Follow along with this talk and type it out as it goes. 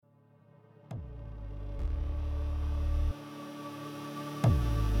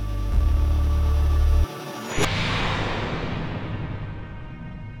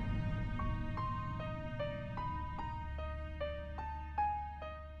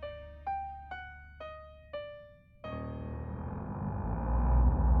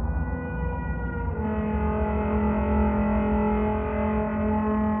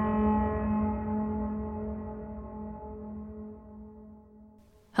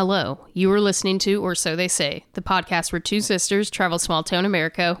Hello, you are listening to Or So They Say, the podcast where two sisters travel small town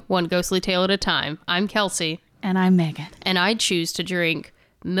America, one ghostly tale at a time. I'm Kelsey. And I'm Megan. And I choose to drink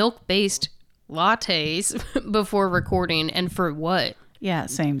milk-based lattes before recording, and for what? Yeah,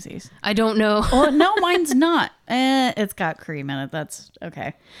 samesies. I don't know. Well, no, mine's not. It's got cream in it. That's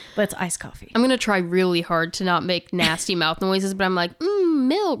okay. But it's iced coffee. I'm going to try really hard to not make nasty mouth noises, but I'm like,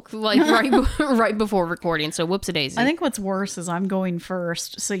 milk, like right before recording. So whoops-a-daisy. I think what's worse is I'm going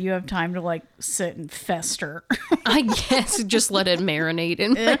first, so you have time to like sit and fester. I guess just let it marinate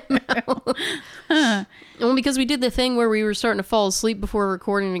in my mouth. Well, because we did the thing where we were starting to fall asleep before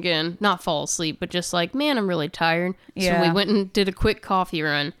recording again. Not fall asleep, but just like, man, I'm really tired. Yeah. So we went and did a quick coffee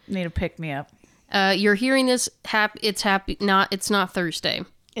run. Need to pick me up. You're hearing this. It's not Thursday.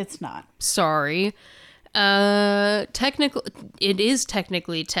 It's not. Sorry. It is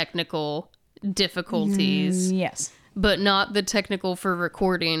technically technical difficulties. Yes. But not the technical for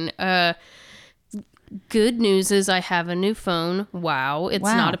recording. Good news is I have a new phone. Wow. It's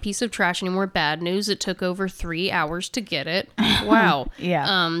not a piece of trash anymore. Bad news, it took over 3 hours to get it. Wow.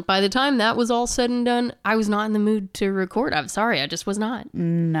 Yeah. By the time that was all said and done, I was not in the mood to record. I'm sorry. I just was not.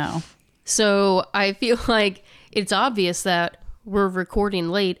 No. So I feel like it's obvious that we're recording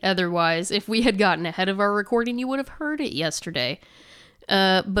late. Otherwise, if we had gotten ahead of our recording, you would have heard it yesterday.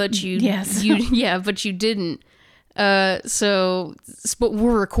 But you, yes. But you didn't. But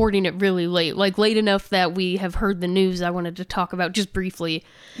we're recording it really late, like late enough that we have heard the news I wanted to talk about just briefly.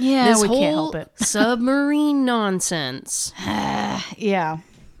 Yeah, this we whole can't help it. submarine nonsense. Yeah.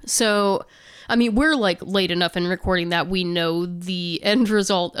 So, I mean, we're like late enough in recording that we know the end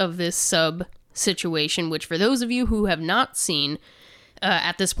result of this sub situation, which for those of you who have not seen,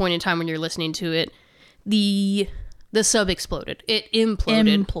 at this point in time when you're listening to it, the sub exploded. It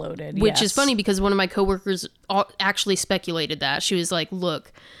imploded. Which is funny because one of my coworkers actually speculated that. She was like,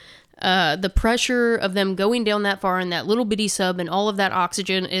 look, the pressure of them going down that far in that little bitty sub and all of that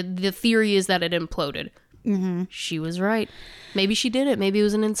oxygen, the theory is that it imploded. Mm-hmm. She was right. Maybe she did it. Maybe it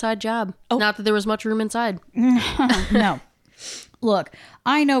was an inside job. Oh. Not that there was much room inside. No. Look,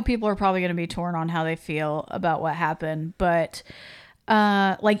 I know people are probably going to be torn on how they feel about what happened, but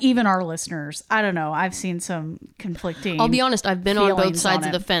like even our listeners, I don't know. I've seen some conflicting. I'll be honest. I've been on both sides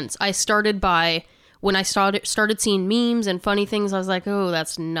of the fence. I started when I started seeing memes and funny things. I was like, oh,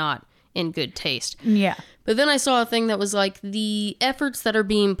 that's not in good taste. Yeah. But then I saw a thing that was like the efforts that are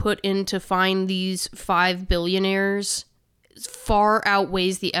being put in to find these 5 billionaires far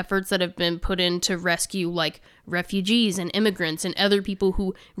outweighs the efforts that have been put in to rescue like refugees and immigrants and other people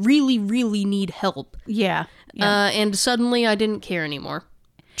who really, really need help. Yeah. And suddenly I didn't care anymore.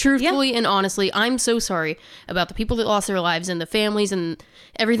 Truthfully and honestly, I'm so sorry about the people that lost their lives and the families and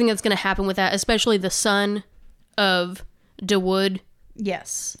everything that's going to happen with that, especially the son of DeWood.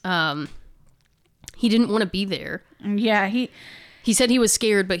 Yes. He didn't want to be there. Yeah, he said he was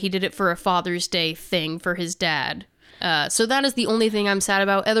scared, but he did it for a Father's Day thing for his dad. So that is the only thing I'm sad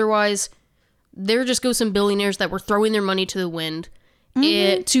about. Otherwise, there just go some billionaires that were throwing their money to the wind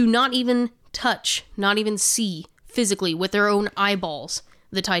to not even touch, not even see physically with their own eyeballs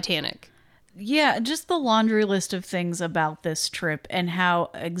the Titanic. Yeah, just the laundry list of things about this trip and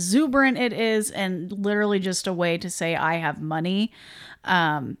how exuberant it is and literally just a way to say I have money.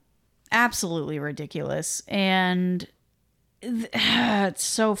 Absolutely ridiculous. And it's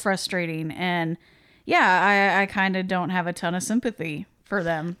so frustrating. And yeah, I kind of don't have a ton of sympathy for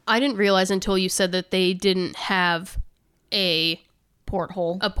them. I didn't realize until you said that they didn't have a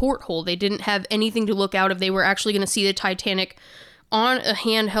porthole. They didn't have anything to look out of. They were actually going to see the Titanic on a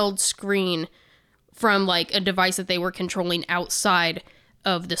handheld screen from like a device that they were controlling outside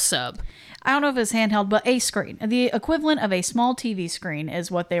of the sub. I don't know if it's handheld, but a screen. The equivalent of a small TV screen is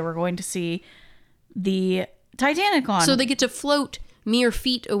what they were going to see the Titanic on. So they get to float mere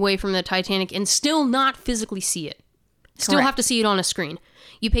feet away from the Titanic and still not physically see it. Still Correct. have to see it on a screen.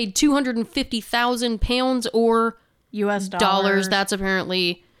 You paid £250,000 or US dollars. That's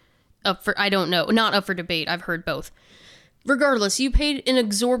apparently up for, I don't know, not up for debate. I've heard both. Regardless, you paid an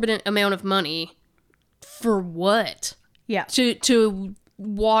exorbitant amount of money for what? Yeah. To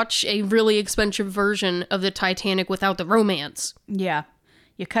watch a really expensive version of the Titanic without the romance. Yeah.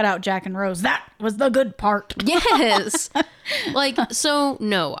 You cut out Jack and Rose. That was the good part. Yes. So,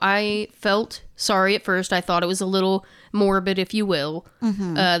 no, I felt sorry at first. I thought it was a little morbid, if you will,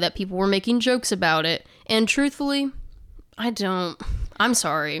 that people were making jokes about it. And truthfully, I'm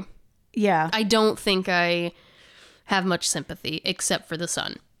sorry. Yeah. I don't think I have much sympathy except for the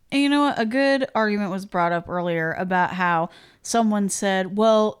son. And you know what? A good argument was brought up earlier about how someone said,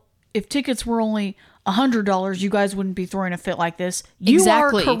 well, if tickets were only $100, you guys wouldn't be throwing a fit like this. You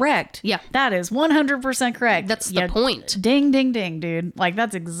Exactly. are correct. Yeah. That is 100% correct. That's the point. Ding, ding, ding, dude. Like,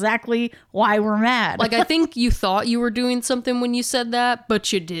 that's exactly why we're mad. Like, I think you thought you were doing something when you said that,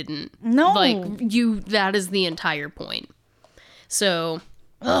 but you didn't. No. Like, that is the entire point. So.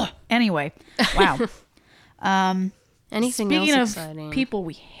 Ugh. Anyway. Wow. Anything Speaking else of exciting? people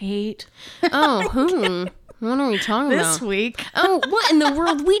we hate. Oh, who? What are we talking This about? week. Oh, what in the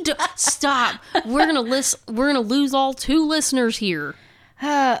world? We do stop. We're gonna lose all 2 listeners here.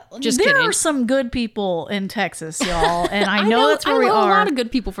 Just there kidding. are some good people in Texas, y'all, and I know that's where I we know are. a lot of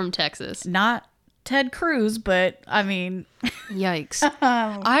good people from Texas. Not Ted Cruz, but I mean, Yikes!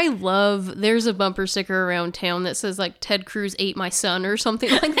 There's a bumper sticker around town that says like Ted Cruz ate my son or something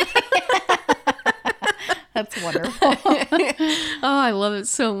like that. that's wonderful. Oh, I love it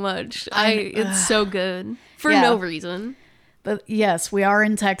so much. It's so good for no reason. But yes, we are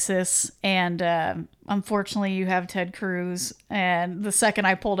in Texas, and unfortunately, you have Ted Cruz. And the second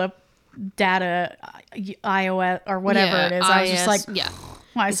I pulled up data, iOS or whatever it is, I was just like, yeah.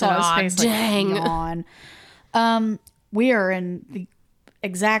 I saw his face. Dang. Like, yawn. We are in the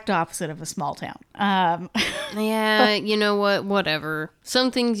exact opposite of a small town. Yeah, you know what? Whatever.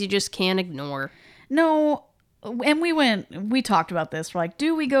 Some things you just can't ignore. No, and we talked about this. We're like,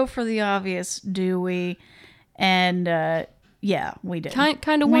 do we go for the obvious? Do we? And yeah, we did.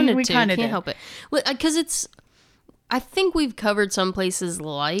 Kind of wanted we to. Can't Help it. Because I think we've covered some places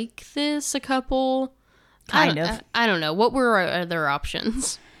like this, a couple. Kind of. I don't know. What were our other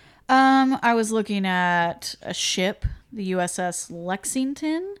options? I was looking at a ship, the USS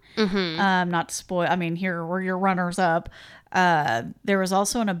Lexington. Mm-hmm. Not to spoil. I mean, here were your runners up. There was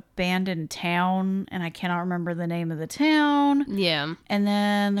also an abandoned town, and I cannot remember the name of the town. Yeah. And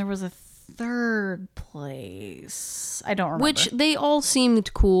then there was a third place. I don't remember. Which they all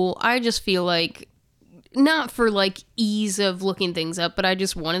seemed cool. I just feel like, not for like ease of looking things up, but I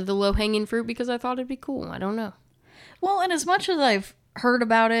just wanted the low-hanging fruit because I thought it'd be cool. I don't know. Well, and as much as I've heard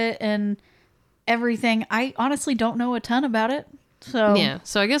about it and everything, I honestly don't know a ton about it. So yeah.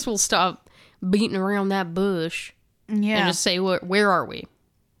 So I guess we'll stop beating around that bush. Yeah. And just say, where are we?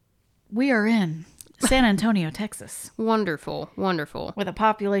 We are in San Antonio, Texas. Wonderful. Wonderful. With a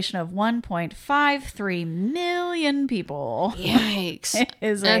population of 1.53 million people. Yikes. It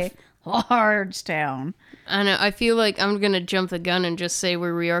is a large town. I know. I feel like I'm going to jump the gun and just say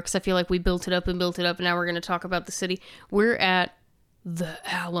where we are because I feel like we built it up, and now we're going to talk about the city. We're at the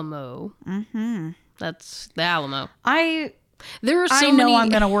Alamo. Mm-hmm. That's the Alamo. There are so many. I'm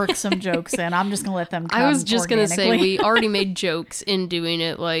going to work some jokes in. I'm just going to let them come I was just going to say, organically. we already made jokes in doing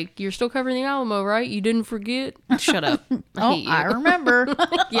it. Like, you're still covering the Alamo, right? You didn't forget? Shut up. I hate you. I remember.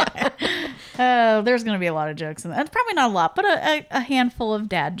 Yeah. There's going to be a lot of jokes in that. Probably not a lot, but a handful of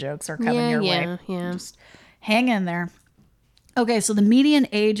dad jokes are coming your way. Yeah. Just hang in there. Okay, so the median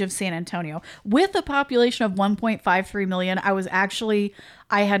age of San Antonio, with a population of 1.53 million,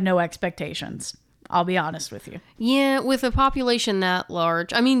 I had no expectations. I'll be honest with you. Yeah, with a population that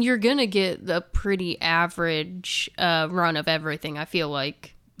large, I mean, you're going to get the pretty average run of everything, I feel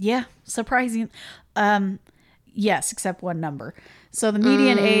like. Yeah, surprising. Yes, except one number. So the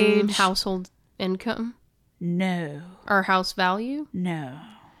median age... Household income? No. Or house value? No.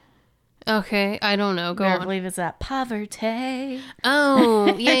 Okay, I don't know. Go I on. believe it's that poverty.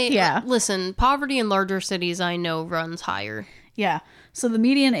 Oh, yeah. Yeah. Listen, poverty in larger cities, I know, runs higher. Yeah. So the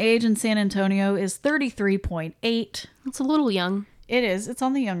median age in San Antonio is 33.8. It's a little young. It is. It's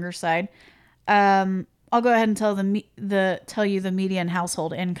on the younger side. I'll go ahead and tell you the median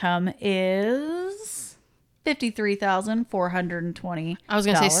household income is $53,420. I was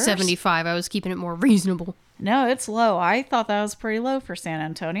going to say 75. I was keeping it more reasonable. No, it's low. I thought that was pretty low for San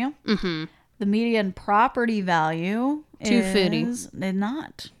Antonio. Mm-hmm. The median property value is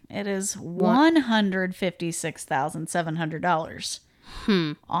not. It is $156,700.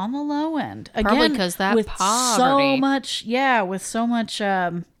 On the low end. Again, probably because that with poverty. with so much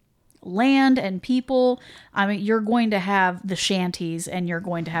land and people. I mean, you're going to have the shanties and you're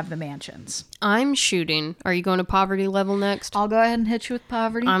going to have the mansions. I'm shooting. Are you going to poverty level next? I'll go ahead and hit you with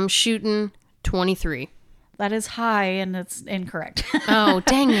poverty. I'm shooting 23. That is high and it's incorrect. Oh,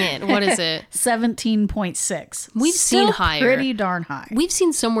 dang it. What is it? 17.6. We've Still seen higher. Pretty darn high. We've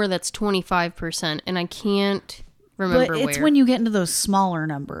seen somewhere that's 25%, and I can't remember But it's where. when you get into those smaller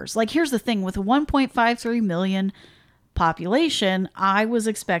numbers. Like, here's the thing. With a 1.53 million population, I was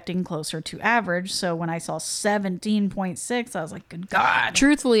expecting closer to average. So when I saw 17.6, I was like, good God.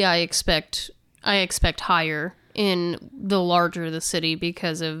 Truthfully, I expect higher in the larger the city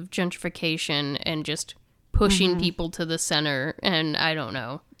because of gentrification and just pushing people to the center, and I don't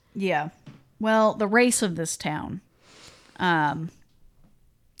know. Yeah. Well, the race of this town.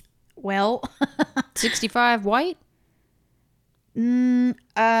 Well, 65 white?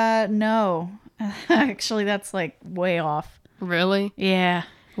 no. Actually, that's like way off. Really? Yeah.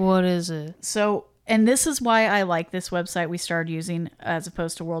 What is it? So, and this is why I like this website we started using as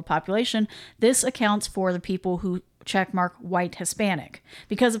opposed to world population. This accounts for the people who checkmark white Hispanic,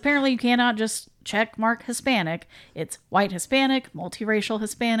 because apparently you cannot just checkmark Hispanic. It's white Hispanic, multiracial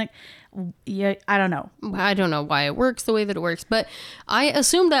Hispanic. Yeah, I don't know. I don't know why it works the way that it works, but I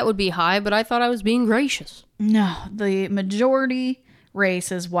assumed that would be high, but I thought I was being gracious. No, the majority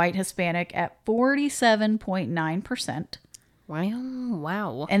race is white Hispanic at 47.9%.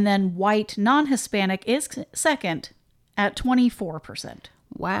 Wow. And then white non-Hispanic is second at 24%.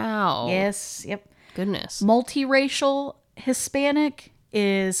 Wow. Yes, yep. Goodness. Multiracial Hispanic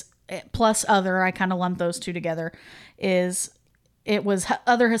is, plus other, I kind of lump those two together, it was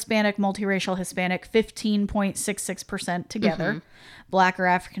other Hispanic, multiracial Hispanic, 15.66% together. Black or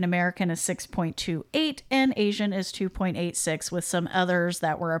African American is 6.28, and Asian is 2.86, with some others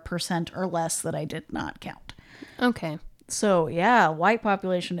that were a percent or less that I did not count. Okay. So, yeah, white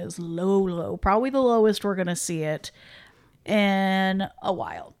population is low. Probably the lowest we're going to see it in a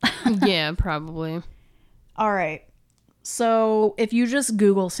while. Yeah, probably. All right. So, if you just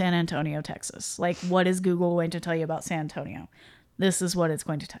Google San Antonio, Texas, like, what is Google going to tell you about San Antonio? This is what it's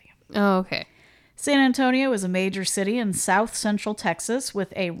going to tell you. Oh, okay. San Antonio is a major city in south central Texas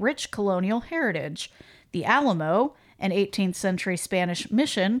with a rich colonial heritage. The Alamo, an 18th century Spanish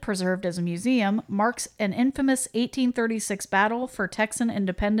mission preserved as a museum, marks an infamous 1836 battle for Texan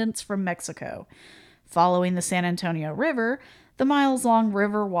independence from Mexico. Following the San Antonio River, the miles-long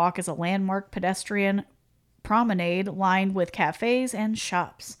River Walk is a landmark pedestrian promenade lined with cafes and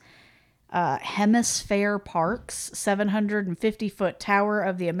shops. Hemisphere Park's 750-foot Tower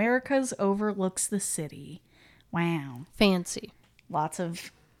of the Americas overlooks the city. Wow. Fancy. Lots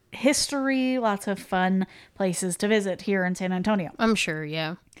of history, lots of fun places to visit here in San Antonio. I'm sure,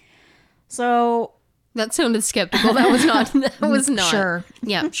 yeah. So... That sounded skeptical. That was not. That was not. Sure.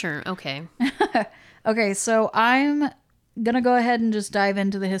 Yeah, sure. Okay. Okay, so I'm going to go ahead and just dive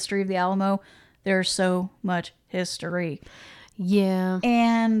into the history of the Alamo. There's so much history. Yeah.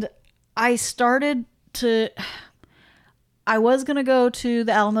 And I was going to go to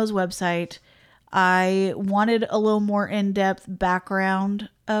the Alamo's website. I wanted a little more in-depth background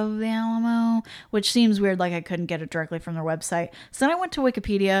of the Alamo, which seems weird, like I couldn't get it directly from their website. So then I went to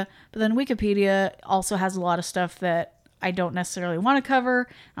Wikipedia, but then Wikipedia also has a lot of stuff that I don't necessarily want to cover.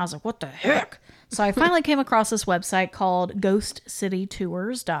 And I was like, what the heck? So I finally came across this website called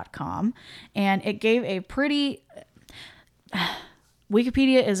ghostcitytours.com, and it gave a pretty...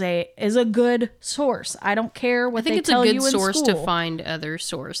 Wikipedia is a good source. I don't care what they tell you in school. I think it's a good source to find other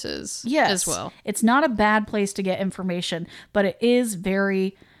sources as well. It's not a bad place to get information, but it is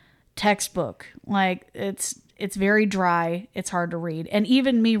very textbook. Like, it's very dry. It's hard to read. And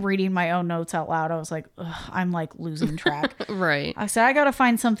even me reading my own notes out loud, I was like, ugh, I'm like losing track. Right. I said, I got to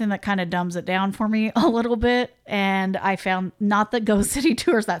find something that kind of dumbs it down for me a little bit. And I found, not that Ghost City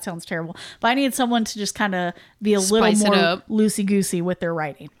Tours, that sounds terrible, but I needed someone to just kind of be a little more loosey-goosey with their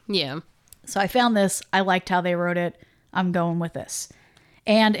writing. Yeah. So I found this. I liked how they wrote it. I'm going with this.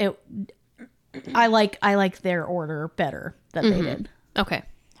 And I like their order better that they did. Okay.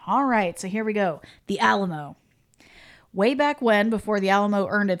 All right. So here we go. The Alamo. Way back when, before the Alamo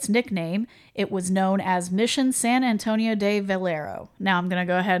earned its nickname, it was known as Mission San Antonio de Valero. Now I'm going to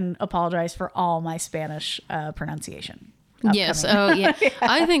go ahead and apologize for all my Spanish pronunciation. Yes. Oh, yeah.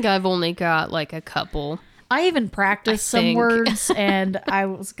 I think I've only got like a couple. I even practiced some words, and I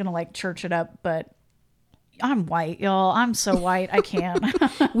was going to like church it up, but I'm white, y'all. I'm so white. I can't.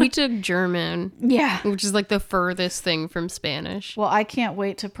 We took German. Yeah. Which is like the furthest thing from Spanish. Well, I can't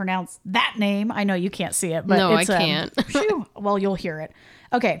wait to pronounce that name. I know you can't see it, but no, it's, I can't. Well, you'll hear it.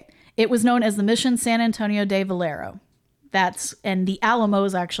 Okay. It was known as the Mission San Antonio de Valero. And the Alamo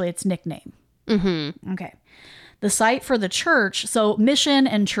is actually its nickname. Mm-hmm. Okay. The site for the church, so mission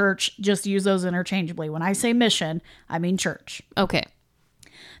and church, just use those interchangeably. When I say mission, I mean church. Okay.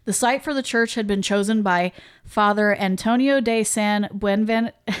 The site for the church had been chosen by Father Antonio de San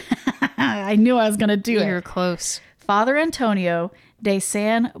Buenaventura. I knew I was going to do it. You're close. Father Antonio de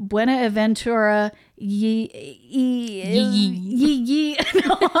San Buenaventura No,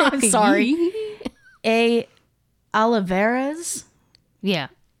 I'm sorry. Olivares. Yeah.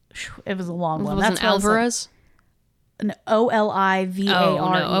 It was a long one. That's Alvarez? An Olivares.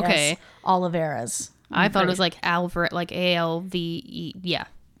 Oh, no. Okay. Olivares. I thought it was like Alvarez, like Alve. Yeah.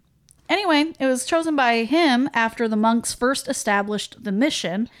 Anyway, it was chosen by him after the monks first established the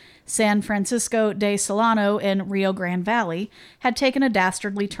mission. San Francisco de Solano in Rio Grande Valley had taken a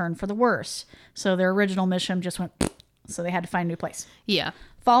dastardly turn for the worse. So their original mission just went, so they had to find a new place. Yeah.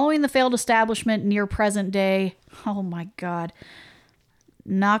 Following the failed establishment near present day, oh my God,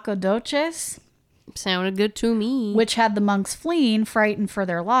 Nacogdoches, Sounded good to me. which had the monks fleeing, frightened for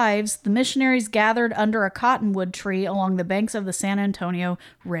their lives, the missionaries gathered under a cottonwood tree along the banks of the San Antonio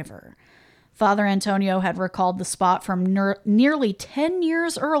River. Father Antonio had recalled the spot from nearly 10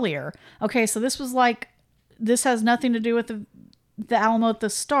 years earlier. Okay, so this has nothing to do with the Alamo at the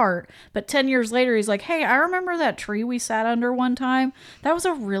start, but 10 years later, he's like, hey, I remember that tree we sat under one time. That was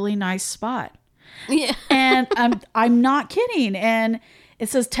a really nice spot. Yeah. And I'm not kidding. And it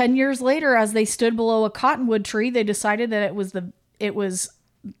says 10 years later, as they stood below a cottonwood tree, they decided that it was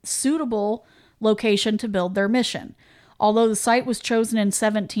suitable location to build their mission. Although the site was chosen in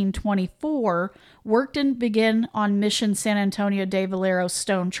 1724, work didn't begin on Mission San Antonio de Valero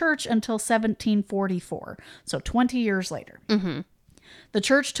Stone Church until 1744, so 20 years later. Mm-hmm. The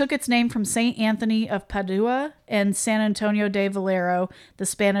church took its name from St. Anthony of Padua and San Antonio de Valero, the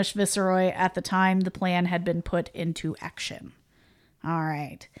Spanish viceroy at the time the plan had been put into action. All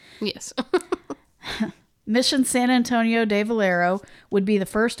right. Yes. Mission San Antonio de Valero would be the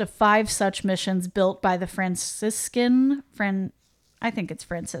first of 5 such missions built by the Franciscan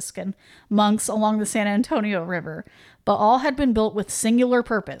monks along the San Antonio River, but all had been built with singular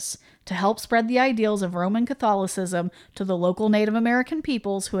purpose, to help spread the ideals of Roman Catholicism to the local Native American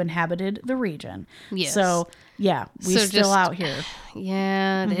peoples who inhabited the region. Yes. So, yeah, we're still out here.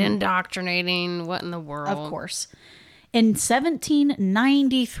 Yeah, the indoctrinating. What in the world? Of course. In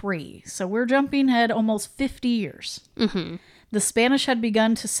 1793, so we're jumping ahead almost 50 years, the Spanish had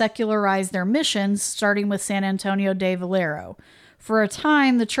begun to secularize their missions, starting with San Antonio de Valero. For a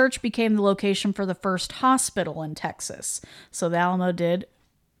time, the church became the location for the first hospital in Texas. So the Alamo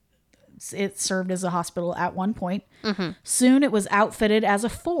it served as a hospital at one point. Soon it was outfitted as a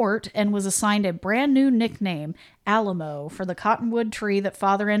fort and was assigned a brand new nickname, Alamo, for the cottonwood tree that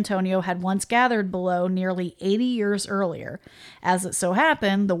Father Antonio had once gathered below nearly 80 years earlier. As it so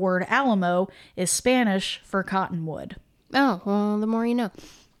happened, the word Alamo is Spanish for cottonwood. Oh, well, the more you know.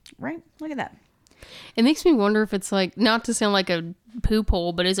 Right? Look at that. It makes me wonder if it's like, not to sound like a poop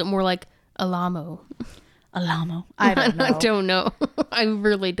hole, but is it more like Alamo? Alamo. I don't know. I don't know. I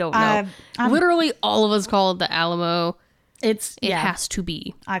really don't know. Literally all of us call it the Alamo. It has to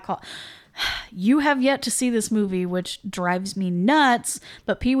be. You have yet to see this movie, which drives me nuts,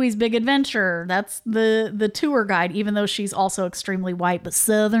 but Pee-wee's Big Adventure, that's the tour guide, even though she's also extremely white but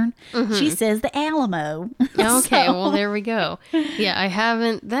Southern. She says the Alamo. Okay, well, there we go. Yeah, I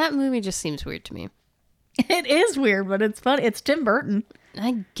haven't. That movie just seems weird to me. It is weird, but it's fun. It's Tim Burton.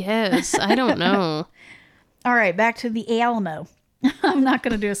 I guess. I don't know. All right, back to the Alamo. I'm not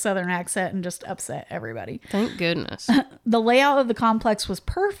going to do a Southern accent and just upset everybody. Thank goodness. The layout of the complex was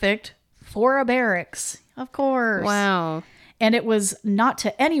perfect for a barracks, of course. Wow. And it was not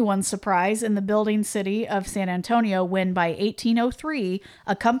to anyone's surprise in the building city of San Antonio when by 1803,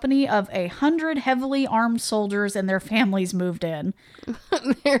 a company of 100 heavily armed soldiers and their families moved in.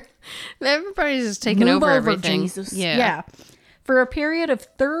 Everybody's just taking over everything. Jesus. Yeah. For a period of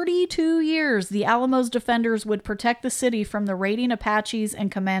 32 years, the Alamo's defenders would protect the city from the raiding Apaches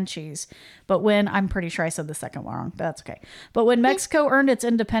and Comanches. But I'm pretty sure I said the second one wrong, but that's okay. But when Mexico earned its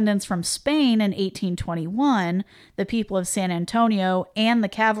independence from Spain in 1821, the people of San Antonio and the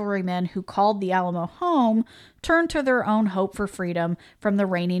cavalrymen who called the Alamo home turned to their own hope for freedom from the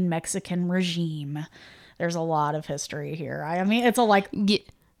reigning Mexican regime. There's a lot of history here. I mean, it's a lot.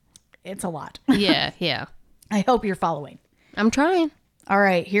 Yeah. I hope you're following. I'm trying. All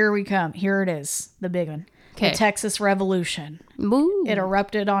right, here we come. Here it is, the big one. Okay. The Texas Revolution. Ooh. It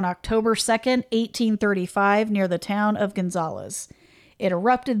erupted on October 2nd, 1835, near the town of Gonzales. It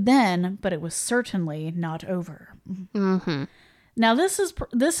erupted then, but it was certainly not over. Mm-hmm. Now, this is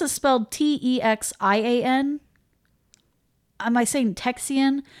spelled Texian. Am I saying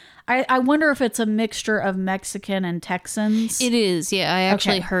Texian? I wonder if it's a mixture of Mexican and Texans. It is, yeah. I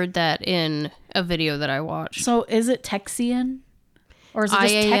actually heard that in a video that I watched. So is it Texian? Or is it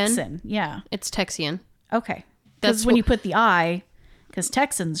just IAN? Texan? Yeah. It's Texian. Okay. Because when you put the I, because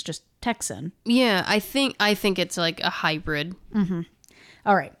Texan's just Texan. Yeah, I think it's like a hybrid. Mm-hmm.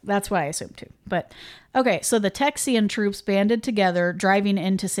 All right. That's what I assumed too. But, okay. So the Texian troops banded together, driving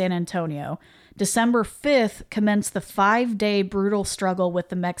into San Antonio. December 5th commenced the 5-day brutal struggle with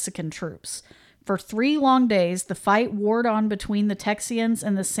the Mexican troops. For 3 long days, the fight warred on between the Texians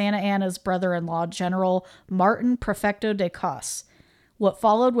and the Santa Anna's brother-in-law, General Martin Prefecto de Cos. What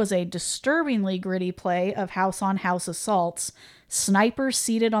followed was a disturbingly gritty play of house-on-house assaults, snipers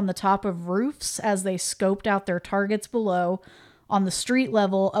seated on the top of roofs as they scoped out their targets below. On the street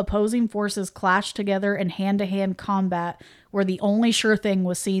level, opposing forces clashed together in hand-to-hand combat, where the only sure thing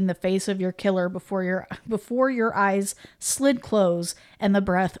was seeing the face of your killer before your eyes slid close and the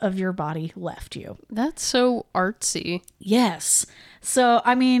breath of your body left you. That's so artsy. Yes. So,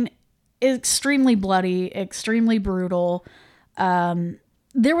 I mean, extremely bloody, extremely brutal.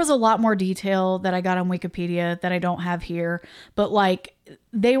 There was a lot more detail that I got on Wikipedia that I don't have here, but like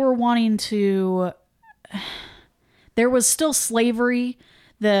they were wanting to, there was still slavery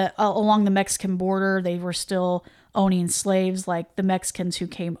along the Mexican border. They were still owning slaves, like the Mexicans who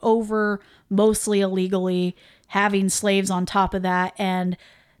came over, mostly illegally, having slaves on top of that. And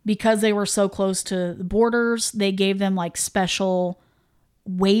because they were so close to the borders, they gave them like special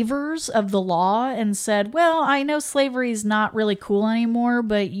waivers of the law and said, well, I know slavery is not really cool anymore,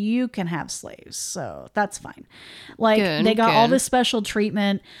 but you can have slaves, so that's fine. Like they got all this special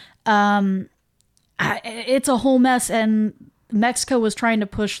treatment. It's a whole mess, and Mexico was trying to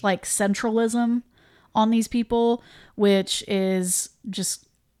push like centralism on these people, which is just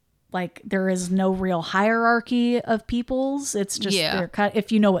like there is no real hierarchy of peoples. It's just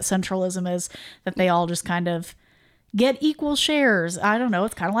if you know what centralism is, that they all just kind of get equal shares. I don't know.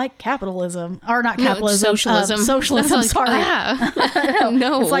 It's kind of like capitalism, or not capitalism, socialism. Socialism. Like, sorry,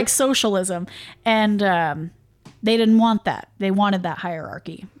 no, it's like socialism, and they didn't want that. They wanted that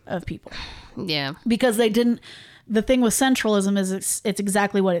hierarchy of people. Yeah, because they didn't. The thing with centralism is it's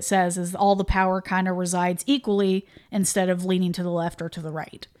exactly what it says: is all the power kind of resides equally instead of leaning to the left or to the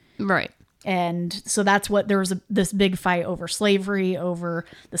right. Right. And so that's what there was this big fight over slavery, over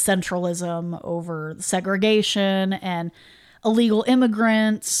the centralism, over the segregation and illegal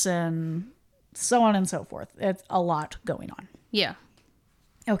immigrants and so on and so forth. It's a lot going on. Yeah.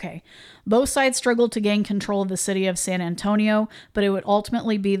 Okay. Both sides struggled to gain control of the city of San Antonio, but it would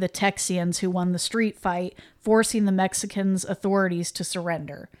ultimately be the Texians who won the street fight, forcing the Mexicans' authorities to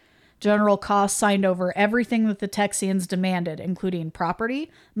surrender. General Coss signed over everything that the Texians demanded, including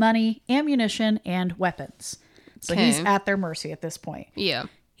property, money, ammunition, and weapons. So he's at their mercy at this point. Yeah.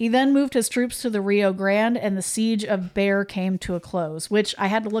 He then moved his troops to the Rio Grande, and the siege of Bexar came to a close, which I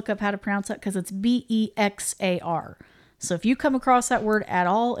had to look up how to pronounce that because it's Bexar. So if you come across that word at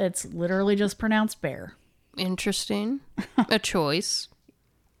all, it's literally just pronounced bear. Interesting. A choice.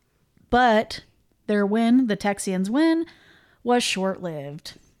 But their win, the Texians' win, was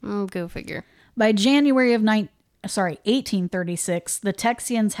short-lived. Go figure. By January of 1836, the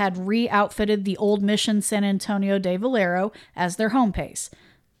Texians had re-outfitted the old Mission San Antonio de Valero as their home base,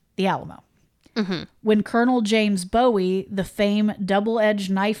 the Alamo. Mm-hmm. When Colonel James Bowie, the famed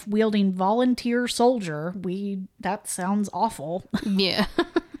double-edged knife-wielding volunteer soldier, that sounds awful. Yeah.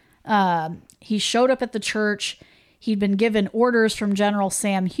 He showed up at the church. He'd been given orders from General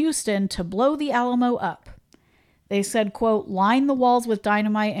Sam Houston to blow the Alamo up. They said, quote, line the walls with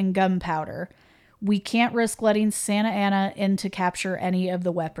dynamite and gunpowder. We can't risk letting Santa Anna in to capture any of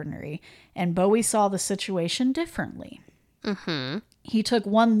the weaponry. And Bowie saw the situation differently. Mm-hmm. He took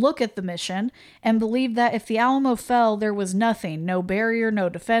one look at the mission and believed that if the Alamo fell, there was nothing, no barrier, no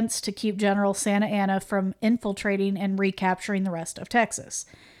defense to keep General Santa Anna from infiltrating and recapturing the rest of Texas.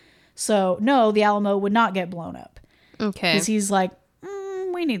 So, no, the Alamo would not get blown up. Okay. Because he's like,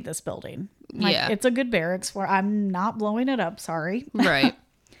 we need this building. Like, it's a good barracks where I'm not blowing it up. Sorry. Right.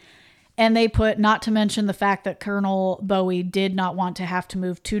 And they put, not to mention the fact that Colonel Bowie did not want to have to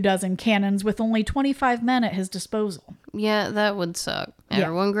move 24 cannons with only 25 men at his disposal. Yeah, that would suck.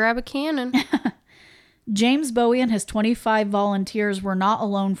 Everyone grab a cannon. James Bowie and his 25 volunteers were not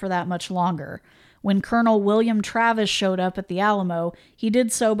alone for that much longer. When Colonel William Travis showed up at the Alamo, he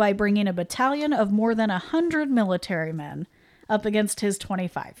did so by bringing a battalion of more than 100 military men up against his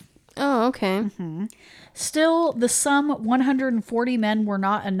 25. Oh, okay. Mm-hmm. Still, the sum 140 men were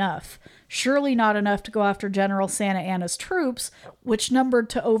not enough. Surely not enough to go after General Santa Anna's troops, which numbered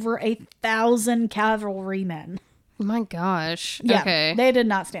to over 1,000 cavalrymen. My gosh. Yeah, okay. They did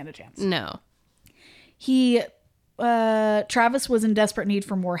not stand a chance. No. Travis was in desperate need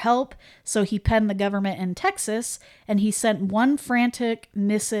for more help, so he penned the government in Texas, and he sent one frantic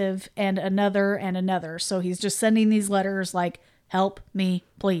missive and another. So he's just sending these letters like, help me,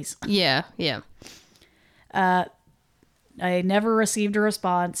 please. Yeah, yeah. I never received a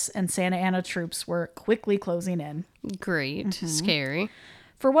response, and Santa Anna troops were quickly closing in. Great. Mm-hmm. Scary.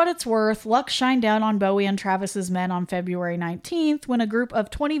 For what it's worth, luck shined down on Bowie and Travis's men on February 19th when a group of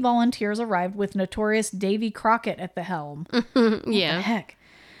 20 volunteers arrived with notorious Davy Crockett at the helm. Yeah. What the heck?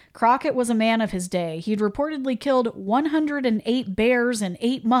 Crockett was a man of his day. He'd reportedly killed 108 bears in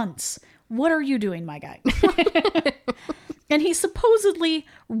 8 months. What are you doing, my guy? And he supposedly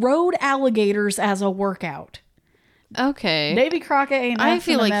rode alligators as a workout. Okay. Davy Crockett ain't I nothing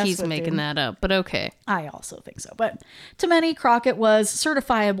feel to like mess he's with, making dude. that up, but okay. I also think so. But to many, Crockett was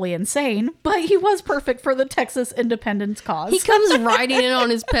certifiably insane, but he was perfect for the Texas independence cause. He comes riding in on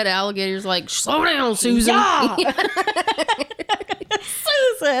his pet alligators like, slow down, Susan. Yeah!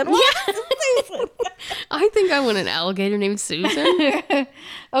 Susan! What? Susan? I think I want an alligator named Susan.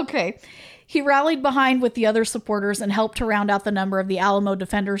 Okay. He rallied behind with the other supporters and helped to round out the number of the Alamo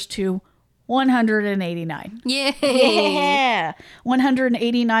defenders to 189. Yay. Yeah.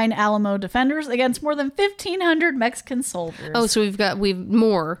 189 Alamo defenders against more than 1,500 Mexican soldiers. Oh, so we've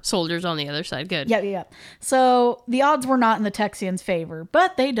more soldiers on the other side. Good. Yeah. So the odds were not in the Texians' favor,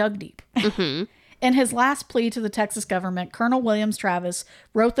 but they dug deep. Mm-hmm. In his last plea to the Texas government, Colonel Williams Travis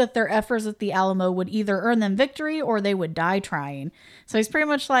wrote that their efforts at the Alamo would either earn them victory or they would die trying. So he's pretty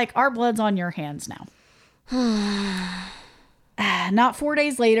much like, our blood's on your hands now. Not 4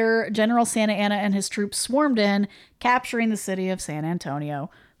 days later, General Santa Anna and his troops swarmed in, capturing the city of San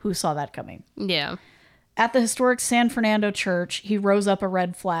Antonio. Who saw that coming? Yeah. At the historic San Fernando Church, he rose up a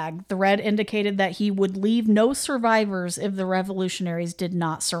red flag. The red indicated that he would leave no survivors if the revolutionaries did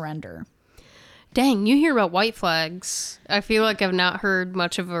not surrender. Dang, you hear about white flags. I feel like I've not heard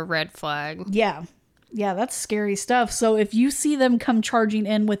much of a red flag. Yeah, that's scary stuff. So if you see them come charging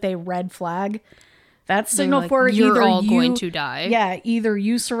in with a red flag, that's signal Like, for you're either all you, going to die. Yeah, either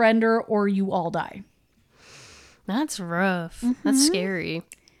you surrender or you all die. That's rough. Mm-hmm. That's scary.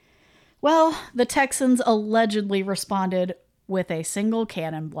 Well, the Texans allegedly responded with a single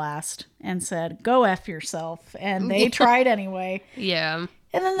cannon blast and said, "Go F yourself." And they tried anyway. Yeah.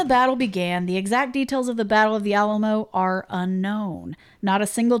 And then the battle began. The exact details of the Battle of the Alamo are unknown. Not a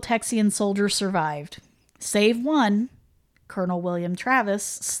single Texian soldier survived, save one, Colonel William Travis,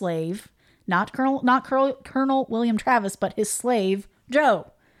 slave. Not Colonel William Travis, but his slave,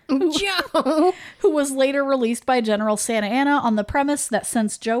 Joe. Joe! Who was later released by General Santa Anna on the premise that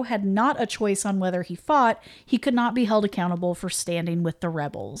since Joe had not a choice on whether he fought, he could not be held accountable for standing with the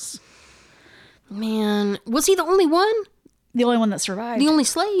rebels. Man, was he the only one? The only one that survived. The only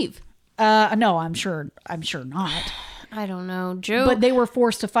slave? No, I'm sure not. I don't know. Joe... But they were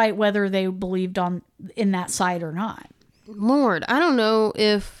forced to fight whether they believed in that side or not. Lord, I don't know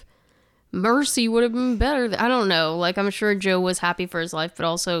if mercy would have been better. I don't know. Like, I'm sure Joe was happy for his life, but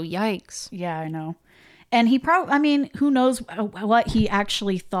also, yikes. Yeah, I know. And he who knows what he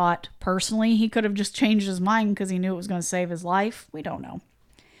actually thought personally. He could have just changed his mind because he knew it was going to save his life. We don't know.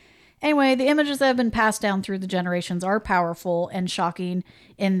 Anyway, the images that have been passed down through the generations are powerful and shocking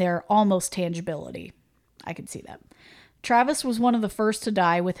in their almost tangibility. I could see that. Travis was one of the first to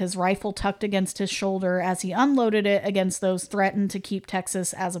die with his rifle tucked against his shoulder as he unloaded it against those threatened to keep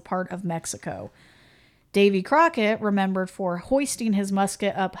Texas as a part of Mexico. Davy Crockett remembered for hoisting his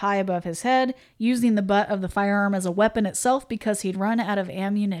musket up high above his head, using the butt of the firearm as a weapon itself because he'd run out of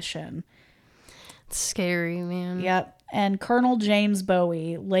ammunition. It's scary, man. Yep. And Colonel James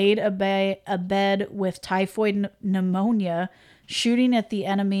Bowie laid abed with typhoid pneumonia, shooting at the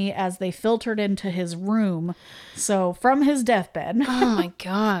enemy as they filtered into his room. So from his deathbed. Oh my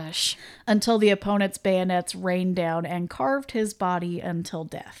gosh. Until the opponent's bayonets rained down and carved his body until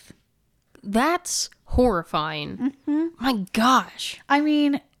death. That's horrifying. Mm-hmm. My gosh. I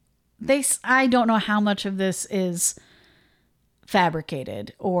mean, I don't know how much of this is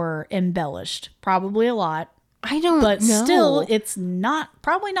fabricated or embellished. Probably a lot. I don't But know. still, it's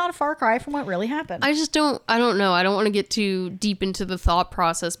probably not a far cry from what really happened. I don't know. I don't want to get too deep into the thought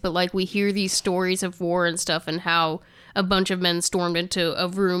process, but like we hear these stories of war and stuff and how a bunch of men stormed into a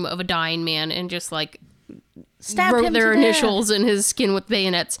room of a dying man and just like Stabbed wrote him their to death. initials in his skin with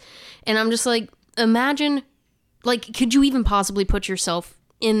bayonets. And I'm just like, imagine, like, could you even possibly put yourself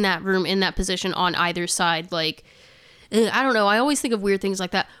in that room, in that position on either side? Like, I don't know. I always think of weird things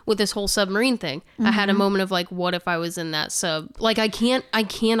like that with this whole submarine thing. Mm-hmm. I had a moment of like, what if I was in that sub? Like, I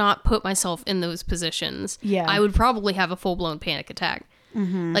cannot put myself in those positions. Yeah. I would probably have a full-blown panic attack.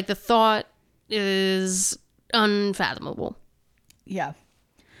 Mm-hmm. Like, the thought is unfathomable. Yeah.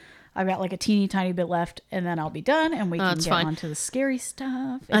 I've got like a teeny tiny bit left and then I'll be done and we can get on to the scary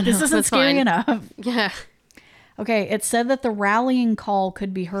stuff. If this isn't scary enough. Yeah. Okay, it said that the rallying call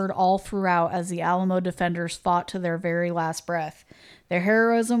could be heard all throughout as the Alamo defenders fought to their very last breath. Their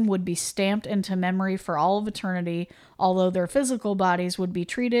heroism would be stamped into memory for all of eternity, although their physical bodies would be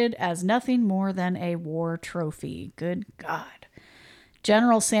treated as nothing more than a war trophy. Good God.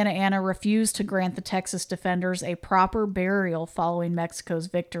 General Santa Anna refused to grant the Texas defenders a proper burial following Mexico's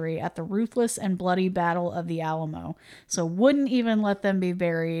victory at the ruthless and bloody Battle of the Alamo. So wouldn't even let them be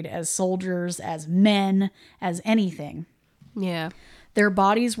buried as soldiers, as men, as anything. Yeah. Their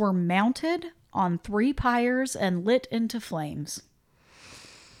bodies were mounted on 3 pyres and lit into flames.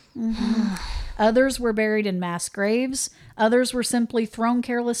 Mm-hmm. Others were buried in mass graves. Others were simply thrown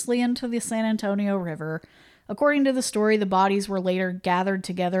carelessly into the San Antonio River. According to the story, the bodies were later gathered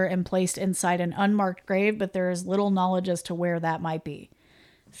together and placed inside an unmarked grave, but there is little knowledge as to where that might be.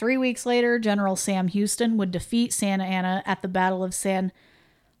 3 weeks later, General Sam Houston would defeat Santa Anna at the Battle of San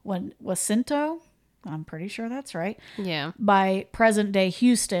Jacinto. I'm pretty sure that's right. Yeah. By present-day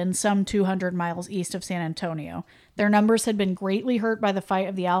Houston, some 200 miles east of San Antonio. Their numbers had been greatly hurt by the fight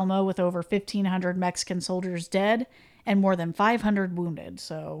of the Alamo, with over 1,500 Mexican soldiers dead and more than 500 wounded.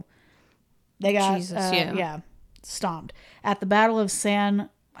 So they got, stomped. At the Battle of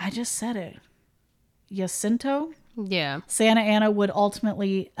I just said it, Jacinto? Yeah. Santa Anna would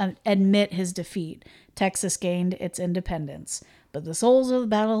ultimately admit his defeat. Texas gained its independence. But the souls of the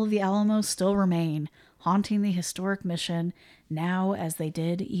Battle of the Alamo still remain, haunting the historic mission now as they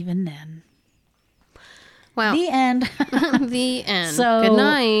did even then. Wow. The end. The end. So, good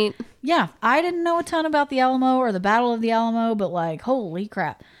night. Yeah, I didn't know a ton about the Alamo or the Battle of the Alamo, but like, holy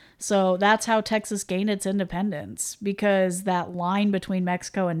crap. So that's how Texas gained its independence, because that line between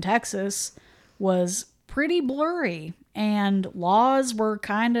Mexico and Texas was pretty blurry. And laws were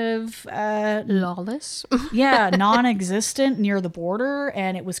kind of lawless. Yeah, non-existent near the border,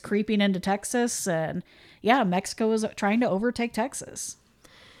 and it was creeping into Texas, and yeah, Mexico was trying to overtake Texas.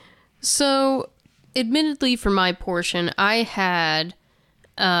 So, admittedly, for my portion, I had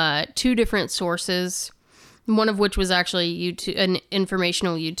 2 different sources, one of which was actually an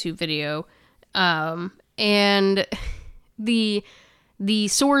informational YouTube video, and the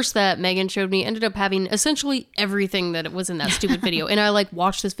source that Megan showed me ended up having essentially everything that was in that stupid video. And I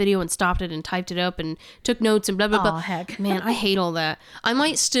watched this video and stopped it and typed it up and took notes and blah, blah, blah. Oh, heck. Man, I hate all that. I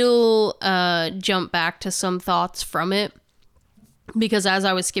might still jump back to some thoughts from it, because as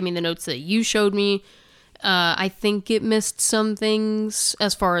I was skimming the notes that you showed me, I think it missed some things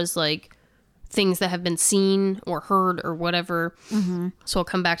as far as things that have been seen or heard or whatever. Mm-hmm. So I'll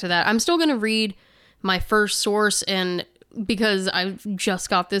come back to that. I'm still going to read my first source, and because I just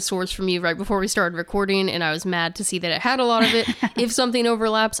got this source from you right before we started recording, and I was mad to see that it had a lot of it. If something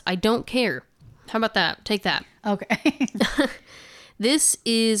overlaps, I don't care. How about that? Take that. Okay. This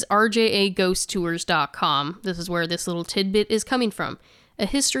is rjaghosttours.com. This is where this little tidbit is coming from. A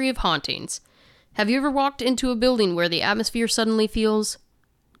history of hauntings. Have you ever walked into a building where the atmosphere suddenly feels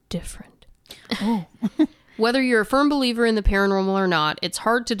different? Oh. Whether you're a firm believer in the paranormal or not, it's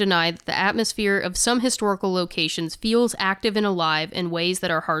hard to deny that the atmosphere of some historical locations feels active and alive in ways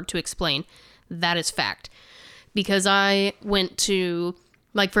that are hard to explain. That is fact. Because I went to,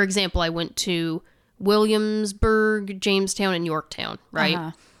 for example, I went to Williamsburg, Jamestown, and Yorktown, right?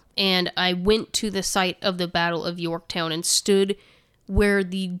 Uh-huh. And I went to the site of the Battle of Yorktown and stood where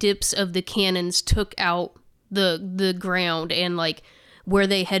the dips of the cannons took out the ground, and where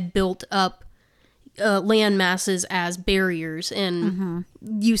they had built up land masses as barriers. And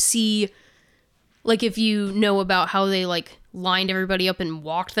you see, if you know about how they lined everybody up and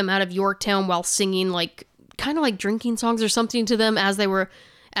walked them out of Yorktown while singing kind of drinking songs or something to them as they were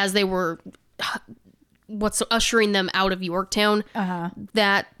ushering them out of Yorktown.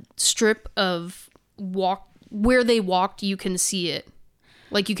 That strip of where they walked, you can see it.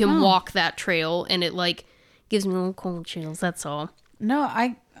 You can walk that trail, and it gives me little cold chills. That's all. No,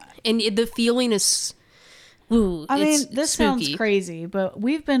 and the feeling is, ooh, I mean, this spooky. sounds crazy, but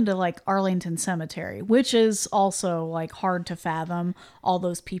we've been to Arlington Cemetery, which is also hard to fathom, all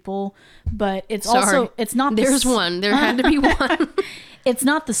those people, but it's also, it's not, there's one, there had to be one. It's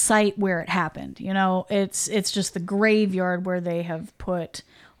not the site where it happened, it's just the graveyard where they have put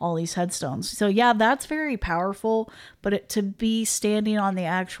all these headstones. So yeah, that's very powerful, but to be standing on the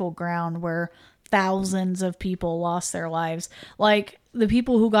actual ground where thousands of people lost their lives, the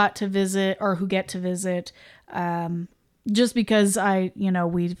people who got to visit or who get to visit, just because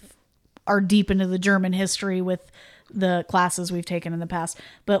we are deep into the German history with the classes we've taken in the past,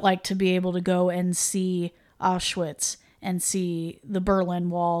 but to be able to go and see Auschwitz and see the Berlin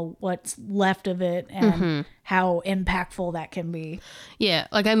Wall, what's left of it, and how impactful that can be. Yeah,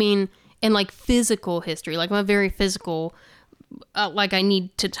 and physical history, I'm a very physical, I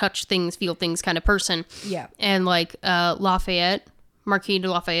need to touch things, feel things kind of person. Yeah. And Lafayette, Marquis de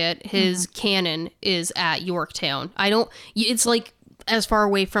Lafayette, his cannon is at Yorktown. It's as far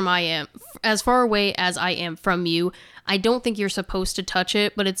away from as far away as I am from you, I don't think you're supposed to touch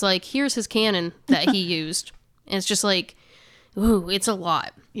it, but it's like, here's his cannon that he used. And it's just like, ooh, it's a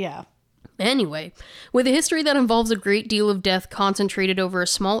lot. Yeah. Anyway, with a history that involves a great deal of death concentrated over a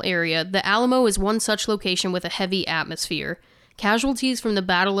small area, the Alamo is one such location with a heavy atmosphere. Casualties from the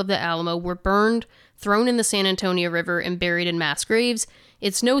Battle of the Alamo were burned, thrown in the San Antonio River, and buried in mass graves.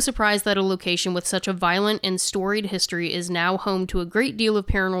 It's no surprise that a location with such a violent and storied history is now home to a great deal of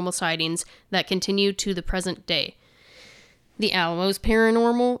paranormal sightings that continue to the present day. The Alamo's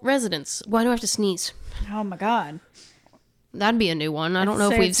paranormal residence. Why do I have to sneeze? Oh my God. That'd be a new one. I don't know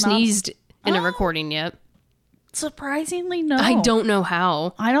if we've sneezed in a recording yet. Surprisingly, no. I don't know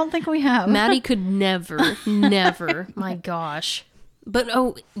how. I don't think we have. Maddie could never. My gosh. But,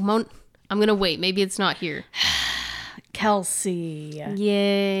 I'm going to wait. Maybe it's not here. Kelsey.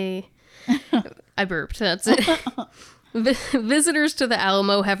 Yay. I burped. That's it. Visitors to the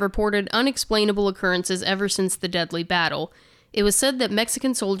Alamo have reported unexplainable occurrences ever since the deadly battle. It was said that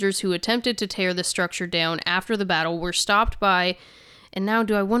Mexican soldiers who attempted to tear the structure down after the battle were stopped by... And now,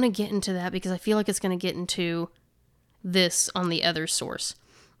 do I want to get into that? Because I feel like it's going to get into this on the other source.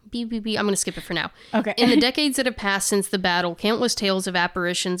 I'm going to skip it for now. Okay. In the decades that have passed since the battle, countless tales of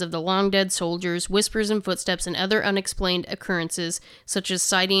apparitions of the long-dead soldiers, whispers and footsteps, and other unexplained occurrences, such as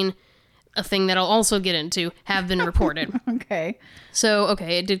sighting, a thing that I'll also get into, have been reported. Okay. So,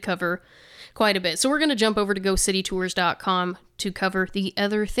 it did cover quite a bit. So we're going to jump over to GhostCityTours.com to cover the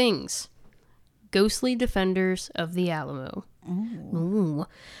other things. Ghostly Defenders of the Alamo. Ooh.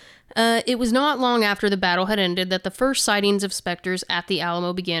 It was not long after the battle had ended that the first sightings of specters at the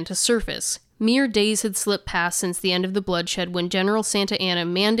Alamo began to surface. Mere days had slipped past since the end of the bloodshed when General Santa Anna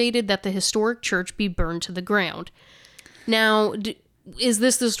mandated that the historic church be burned to the ground. Now, is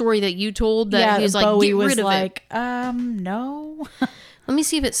this the story that you told? That he was like, Bowie get was rid of like, it? No. Let me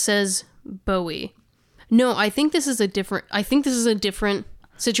see if it says Bowie. No, I think this is a different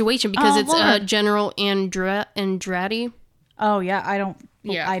situation because it's General Andrade. Oh yeah, I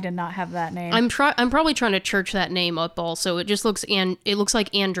did not have that name. I'm probably trying to church that name up also. It just looks it looks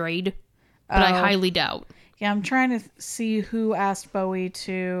like Andrade, but I highly doubt. Yeah, I'm trying to see who asked Bowie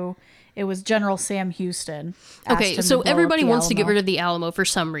to. It was General Sam Houston. Okay, so everybody wants to get rid of the Alamo for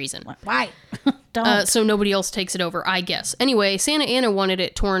some reason. Why? Don't. So nobody else takes it over, I guess. Anyway, Santa Anna wanted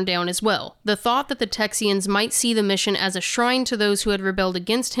it torn down as well. The thought that the Texians might see the mission as a shrine to those who had rebelled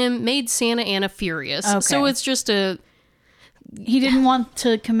against him made Santa Anna furious. Okay. So it's just a... He didn't want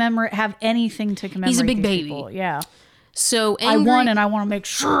to have anything to commemorate. He's a big baby. People. Yeah. So angry, I won, and I want to make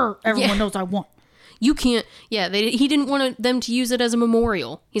sure everyone knows I won. You can't... Yeah, he didn't want them to use it as a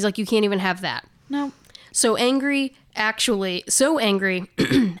memorial. He's like, you can't even have that. No. So angry, actually,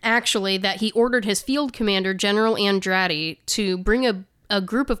 that he ordered his field commander, General Andrade, to bring a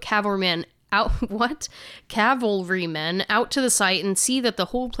group of cavalrymen out to the site and see that the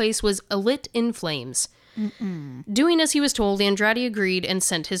whole place was alit in flames. Mm-mm. Doing as he was told, Andrade agreed and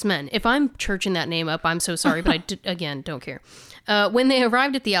sent his men. If I'm churching that name up, I'm so sorry, but again, don't care. When they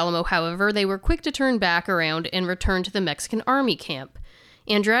arrived at the Alamo, however, they were quick to turn back around and return to the Mexican army camp.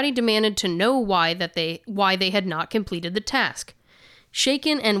 Andrade demanded to know why they had not completed the task.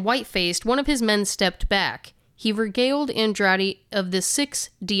 Shaken and white-faced, one of his men stepped back. He regaled Andrade of the 6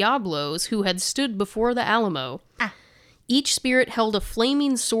 Diablos who had stood before the Alamo. Each spirit held a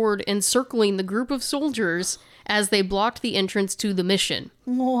flaming sword encircling the group of soldiers as they blocked the entrance to the mission.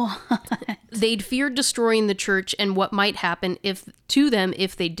 What? They'd feared destroying the church and what might happen to them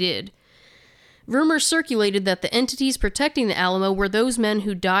if they did. Rumors circulated that the entities protecting the Alamo were those men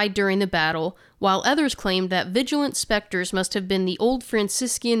who died during the battle, while others claimed that vigilant specters must have been the old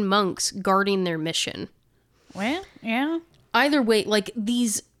Franciscan monks guarding their mission. Well, yeah. Either way, like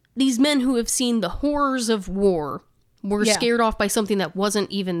these men who have seen the horrors of war were scared off by something that wasn't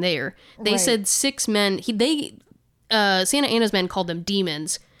even there. They said 6 men. Santa Anna's men called them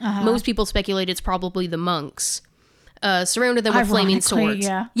demons. Uh-huh. Most people speculate it's probably the monks. Surrounded them with flaming swords.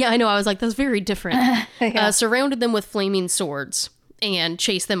 Yeah, I know. I was like, that's very different. Surrounded them with flaming swords and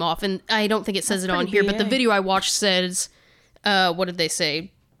chased them off. And I don't think it says it on here, but the video I watched says, what did they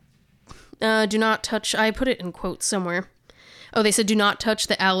say? Do not touch. I put it in quotes somewhere. Oh, they said, do not touch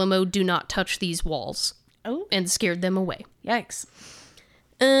the Alamo. Do not touch these walls. Oh. And scared them away. Yikes.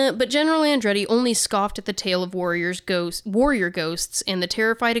 But General Andrade only scoffed at the tale of warrior ghosts and the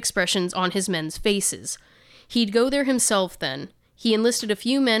terrified expressions on his men's faces. He'd go there himself then. He enlisted a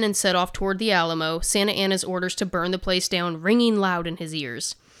few men and set off toward the Alamo, Santa Anna's orders to burn the place down ringing loud in his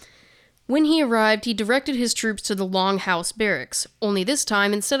ears. When he arrived, he directed his troops to the Longhouse Barracks. Only this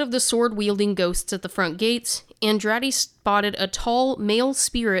time, instead of the sword-wielding ghosts at the front gates, Andrade spotted a tall male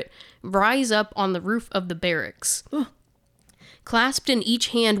spirit rise up on the roof of the barracks. Ugh. Clasped in each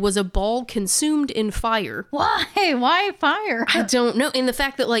hand was a ball consumed in fire. Why? Why fire? I don't know. And the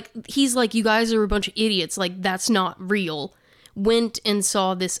fact that, like, he's like, you guys are a bunch of idiots. Like, that's not real. Went and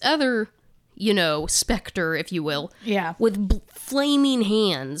saw this other, you know, specter, if you will. Yeah. With flaming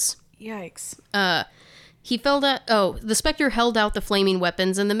hands. Yikes. The specter held out the flaming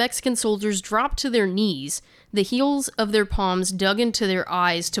weapons, and the Mexican soldiers dropped to their knees. The heels of their palms dug into their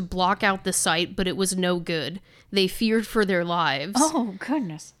eyes to block out the sight, but it was no good. They feared for their lives. Oh,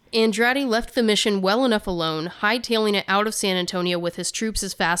 goodness. Andrade left the mission well enough alone, hightailing it out of San Antonio with his troops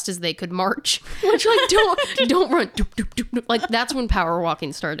as fast as they could march. Which, like, don't run. Doop, doop, doop, doop. Like, that's when power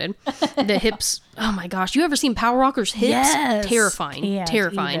walking started. The hips. Oh my gosh, you ever seen power walkers' hips? Yes. Terrifying.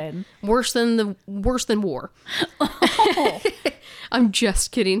 Terrifying. Even. Worse than war. Oh. I'm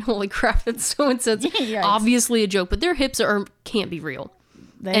just kidding. Holy crap, that's so insensitive. Yikes. Obviously a joke, but their hips can't be real.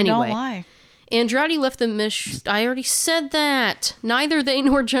 They don't lie. Andrade left the mission. I already said that. Neither they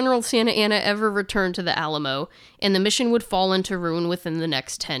nor General Santa Anna ever returned to the Alamo, and the mission would fall into ruin within the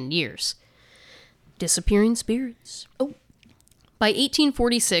next 10 years. Disappearing spirits. Oh. By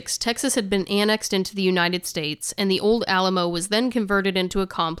 1846, Texas had been annexed into the United States, and the old Alamo was then converted into a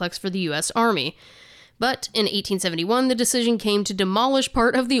complex for the U.S. Army. But in 1871, the decision came to demolish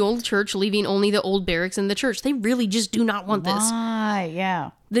part of the old church, leaving only the old barracks and the church. They really just do not want this. Why?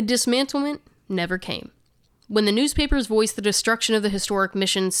 Yeah. The dismantlement never came. When the newspapers voiced the destruction of the historic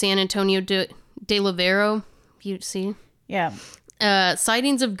mission San Antonio de la Vero, you see? Yeah.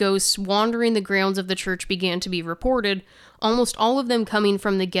 Sightings of ghosts wandering the grounds of the church began to be reported, almost all of them coming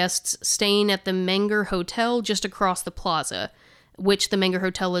from the guests staying at the Menger Hotel just across the plaza, which the Menger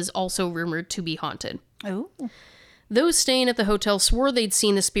Hotel is also rumored to be haunted. Oh. Those staying at the hotel swore they'd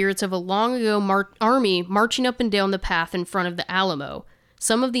seen the spirits of a long-ago army marching up and down the path in front of the Alamo.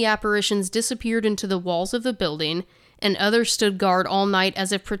 Some of the apparitions disappeared into the walls of the building, and others stood guard all night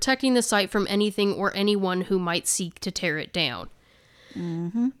as if protecting the site from anything or anyone who might seek to tear it down.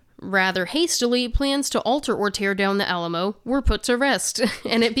 Mm-hmm. Rather hastily, plans to alter or tear down the Alamo were put to rest,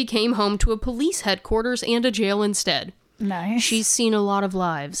 and it became home to a police headquarters and a jail instead. Nice. She's seen a lot of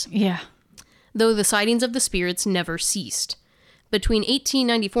lives. Yeah. Though the sightings of the spirits never ceased. Between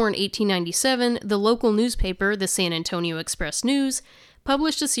 1894 and 1897, the local newspaper, the San Antonio Express-News,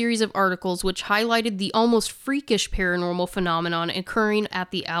 published a series of articles which highlighted the almost freakish paranormal phenomenon occurring at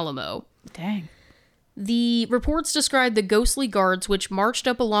the Alamo. Dang. The reports described the ghostly guards which marched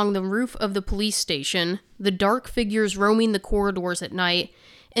up along the roof of the police station, the dark figures roaming the corridors at night,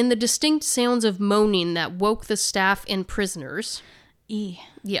 and the distinct sounds of moaning that woke the staff and prisoners.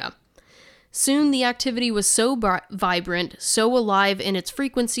 Yeah. Soon the activity was so vibrant, so alive in its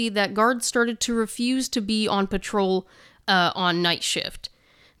frequency, that guards started to refuse to be on patrol on night shift.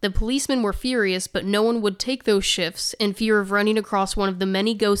 The policemen were furious, but no one would take those shifts in fear of running across one of the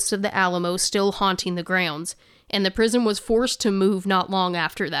many ghosts of the Alamo still haunting the grounds, and the prison was forced to move not long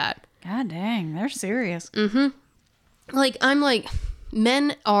after that. God dang, they're serious. Mm-hmm. Like, I'm like,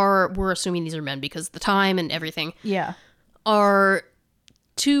 we're assuming these are men because the time and everything, Yeah. are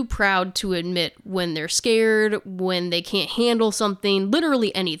too proud to admit when they're scared, when they can't handle something,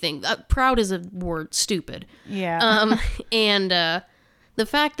 literally anything. Proud is a word, stupid. Yeah. And the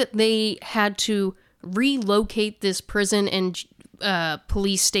fact that they had to relocate this prison and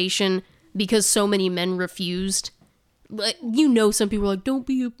police station because so many men refused, like, you know, some people are like, don't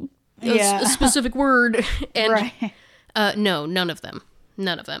be a specific word. And right. no, none of them.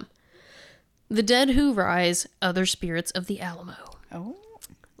 None of them. The dead who rise, other spirits of the Alamo. Oh.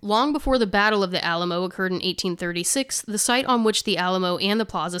 Long before the Battle of the Alamo occurred in 1836, the site on which the Alamo and the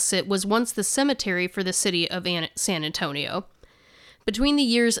plaza sit was once the cemetery for the city of San Antonio. Between the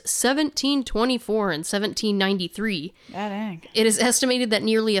years 1724 and 1793, it is estimated that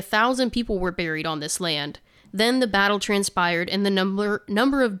nearly 1,000 people were buried on this land. Then the battle transpired, and the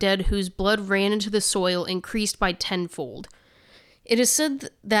number of dead whose blood ran into the soil increased by tenfold. It is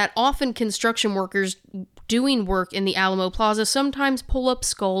said that often construction workers doing work in the Alamo Plaza sometimes pull up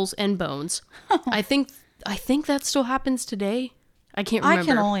skulls and bones. I think that still happens today. I can't remember. I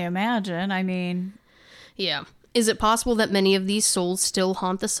can only imagine. I mean... Yeah. Is it possible that many of these souls still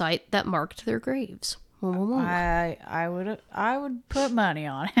haunt the site that marked their graves? I would put money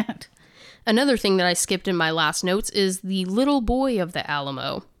on it. Another thing that I skipped in my last notes is the little boy of the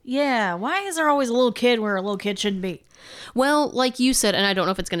Alamo. Yeah, why is there always a little kid where a little kid shouldn't be? Well, like you said, and I don't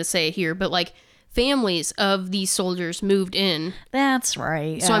know if it's going to say it here, but like families of these soldiers moved in. That's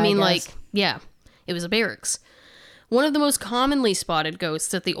right. So I mean, like, yeah, it was a barracks. One of the most commonly spotted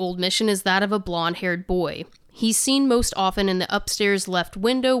ghosts at the old mission is that of a blonde-haired boy. He's seen most often in the upstairs left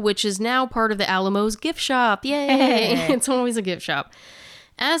window, which is now part of the Alamo's gift shop. Yay! Hey. It's always a gift shop.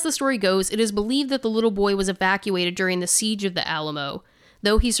 As the story goes, it is believed that the little boy was evacuated during the siege of the Alamo.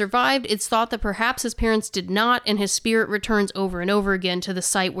 Though he survived, it's thought that perhaps his parents did not, and his spirit returns over and over again to the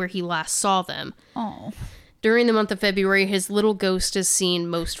site where he last saw them. Oh. During the month of February, his little ghost is seen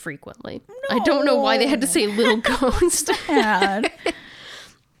most frequently. No. I don't know why they had to say little ghost. Sad.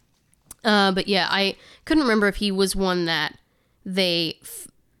 But yeah, I couldn't remember if he was one that they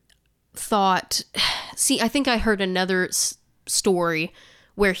thought... See, I think I heard another story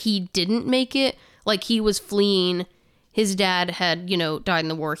where he didn't make it. Like, he was fleeing. His dad had, died in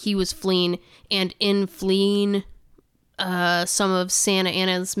the war. He was fleeing, and in fleeing, some of Santa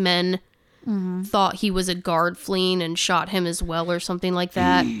Anna's men thought he was a guard fleeing and shot him as well or something like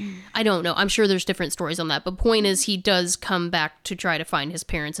that. I don't know. I'm sure there's different stories on that. But point is, he does come back to try to find his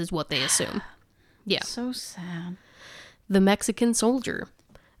parents is what they assume. Yeah. So sad. The Mexican soldier.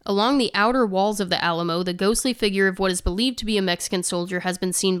 Along the outer walls of the Alamo, the ghostly figure of what is believed to be a Mexican soldier has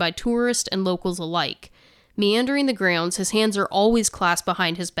been seen by tourists and locals alike. Meandering the grounds, his hands are always clasped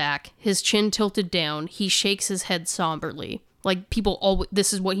behind his back, his chin tilted down, he shakes his head somberly. Like,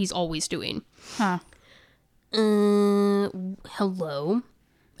 this is what he's always doing. Huh. Hello?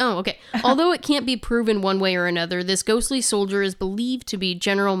 Oh, okay. Although it can't be proven one way or another, this ghostly soldier is believed to be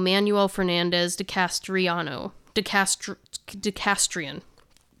General Manuel Fernandez de Castrian.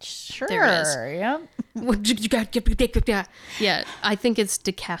 Sure. There it is. Yep. Yeah, I think it's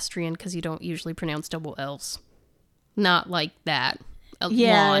Decastrian because you don't usually pronounce double L's. Not like that.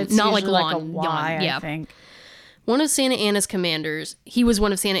 It's not like usually lawn. like a Y, yawn. Yeah. I think. One of Santa Anna's commanders. He was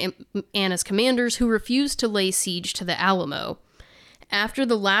one of Santa Anna's commanders who refused to lay siege to the Alamo. After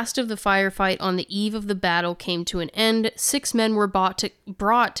the last of the firefight on the eve of the battle came to an end, 6 men were brought to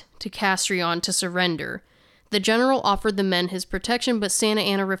Castrian to surrender. The general offered the men his protection, but Santa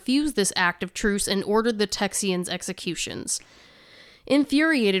Anna refused this act of truce and ordered the Texians' executions.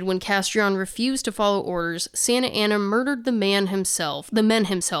 Infuriated when Castrian refused to follow orders, Santa Anna murdered the men himself,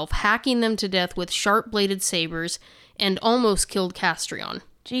 hacking them to death with sharp-bladed sabers, and almost killed Castrian.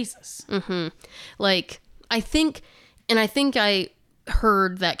 Jesus. I think I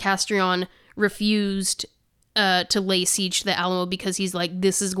heard that Castrian refused to lay siege to the Alamo because he's like,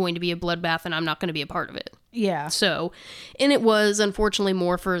 this is going to be a bloodbath and I'm not going to be a part of it. Yeah. So, and it was unfortunately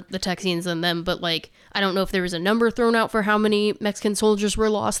more for the Texians than them, but I don't know if there was a number thrown out for how many Mexican soldiers were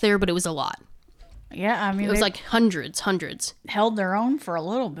lost there, but it was a lot. Yeah, I mean, it was hundreds. Held their own for a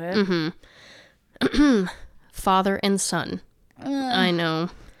little bit. Father and son. I know.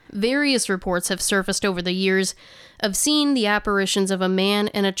 Various reports have surfaced over the years of seeing the apparitions of a man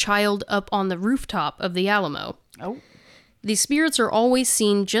and a child up on the rooftop of the Alamo. Oh. The spirits are always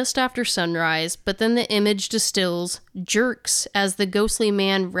seen just after sunrise, but then the image jerks as the ghostly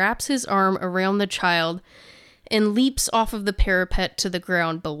man wraps his arm around the child and leaps off of the parapet to the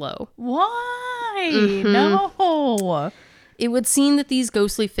ground below. Why? No. It would seem that these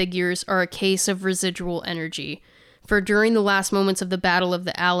ghostly figures are a case of residual energy. For during the last moments of the Battle of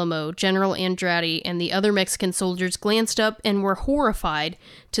the Alamo, General Andrade and the other Mexican soldiers glanced up and were horrified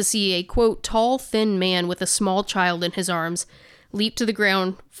to see a, quote, tall, thin man with a small child in his arms leap to the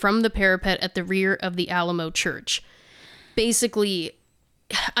ground from the parapet at the rear of the Alamo church. Basically,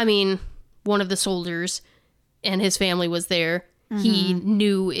 I mean, one of the soldiers and his family was there. He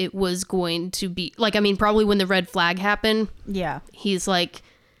knew it was going to be, probably when the red flag happened. Yeah. He's like,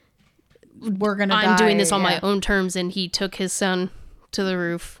 I'm doing this on my own terms, and he took his son to the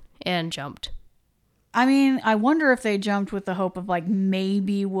roof and jumped. I mean, I wonder if they jumped with the hope of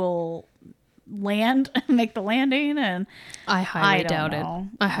maybe we'll land, make the landing, and I highly doubt know.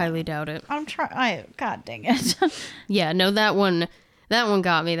 it. I highly doubt it. I'm trying. God dang it. Yeah, no, that one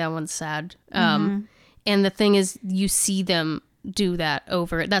got me. That one's sad. And the thing is, you see them do that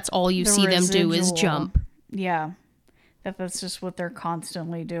over. That's all you see them do is jump. Yeah, that's just what they're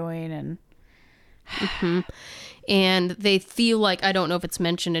constantly doing, and. And they feel like, I don't know if it's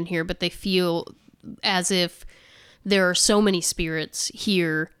mentioned in here, but they feel as if there are so many spirits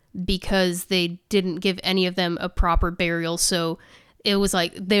here because they didn't give any of them a proper burial. So it was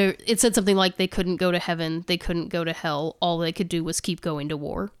it said something like they couldn't go to heaven, they couldn't go to hell, all they could do was keep going to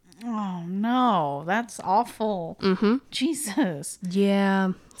war. Oh no, that's awful. Jesus.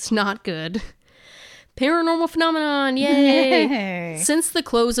 Yeah, it's not good. Paranormal phenomenon, yay! Since the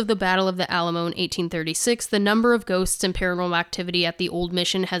close of the Battle of the Alamo in 1836, the number of ghosts and paranormal activity at the old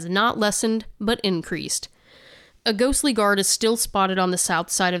mission has not lessened, but increased. A ghostly guard is still spotted on the south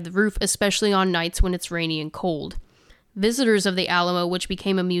side of the roof, especially on nights when it's rainy and cold. Visitors of the Alamo, which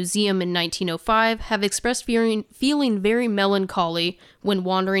became a museum in 1905, have expressed feeling very melancholy when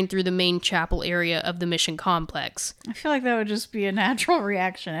wandering through the main chapel area of the mission complex. I feel like that would just be a natural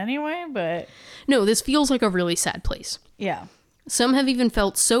reaction anyway, but... No, this feels like a really sad place. Yeah. Some have even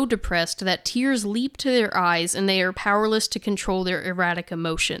felt so depressed that tears leap to their eyes and they are powerless to control their erratic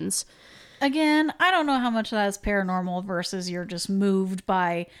emotions. Again, I don't know how much of that is paranormal versus you're just moved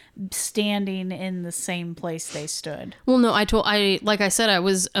by standing in the same place they stood. Well, no, like I said, I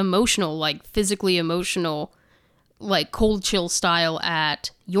was emotional, like physically emotional, like cold chill style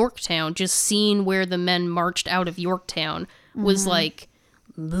at Yorktown. Just seeing where the men marched out of Yorktown was like,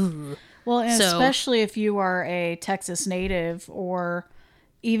 ugh. Well, and especially if you are a Texas native or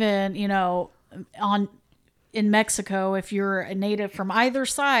even, in Mexico, if you're a native from either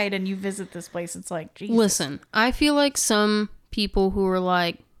side and you visit this place, it's like, Jesus. Listen, I feel like some people who are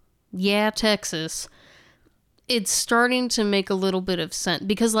like, yeah, Texas, it's starting to make a little bit of sense.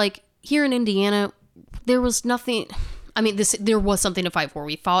 Because, like, here in Indiana, there was nothing... I mean, there was something to fight for.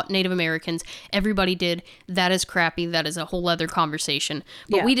 We fought Native Americans. Everybody did. That is crappy. That is a whole other conversation.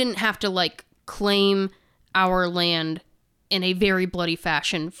 But we didn't have to, like, claim our land in a very bloody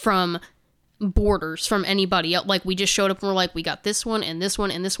fashion from... borders from anybody else. Like, we just showed up and we're like, we got this one and this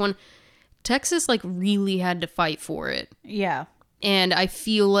one and this one. Texas, like, really had to fight for it. Yeah. And I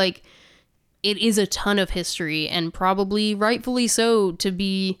feel like it is a ton of history, and probably rightfully so, to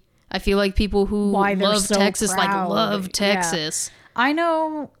be... I feel like people who love so Texas, proud. like, love Texas. Yeah. I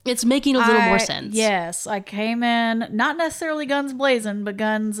know. It's making a little more sense. Yes. I came in, not necessarily guns blazing, but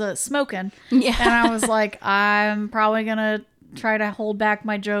guns smoking. Yeah. And I was like, I'm probably going to try to hold back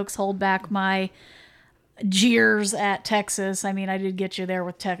my jokes, hold back my jeers at Texas. I mean, I did get you there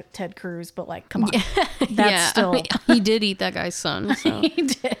with Ted Cruz, but like, come on. That's still... I mean, he did eat that guy's son. So. He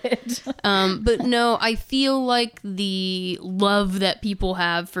did. But no, I feel like the love that people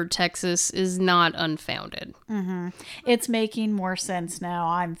have for Texas is not unfounded. Mm-hmm. It's making more sense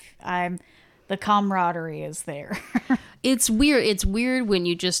now. The camaraderie is there. It's weird. It's weird when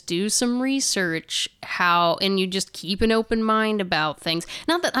you just do some research and you just keep an open mind about things.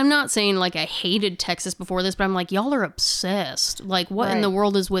 Not that I'm not saying like I hated Texas before this, but I'm like, y'all are obsessed. Like, what in the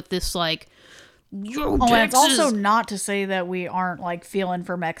world is with this, like, yo, Texas? And it's also not to say that we aren't like feeling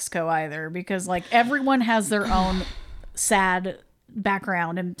for Mexico either, because like everyone has their own sad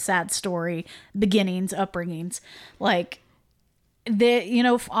background and sad story, beginnings, upbringings. Like,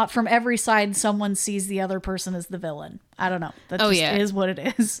 from every side, someone sees the other person as the villain. I don't know. That just is what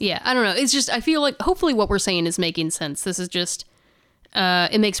it is. Yeah, I don't know. It's just, I feel like hopefully what we're saying is making sense. This is just,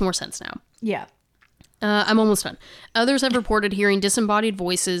 it makes more sense now. Yeah. I'm almost done. Others have reported hearing disembodied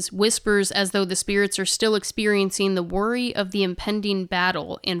voices, whispers as though the spirits are still experiencing the worry of the impending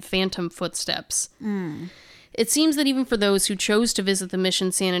battle, and phantom footsteps. It seems that even for those who chose to visit the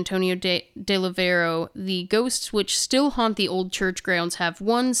Mission San Antonio de Lavero, the ghosts which still haunt the old church grounds have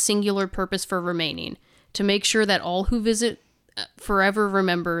one singular purpose for remaining: to make sure that all who visit forever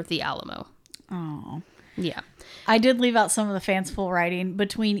remember the Alamo. Oh. Yeah. I did leave out some of the fanciful writing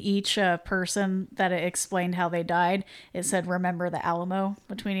between each person that it explained how they died. It said, "Remember the Alamo"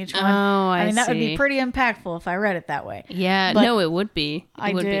 between each one. Oh, I mean, that see. would be pretty impactful if I read it that way. Yeah, But no, it would be.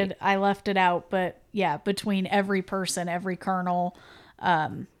 I left it out, but yeah, between every person, every colonel,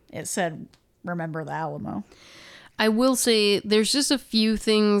 it said, "Remember the Alamo." I will say there's just a few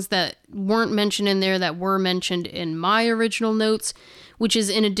things that weren't mentioned in there that were mentioned in my original notes, which is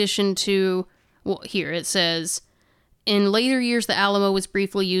in addition to, well, here it says, in later years, the Alamo was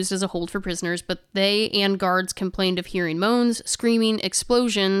briefly used as a hold for prisoners, but they and guards complained of hearing moans, screaming,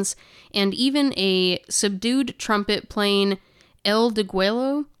 explosions, and even a subdued trumpet playing El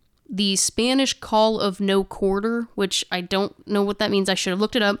Degüello, the Spanish call of no quarter, which I don't know what that means. I should have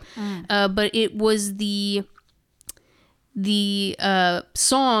looked it up. But it was the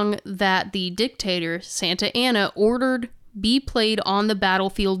song that the dictator, Santa Anna, ordered be played on the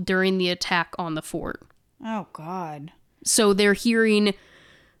battlefield during the attack on the fort. Oh, God. So they're hearing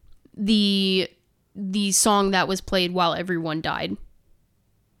the song that was played while everyone died.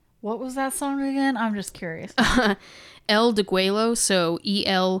 What was that song again? I'm just curious. El Degüello, so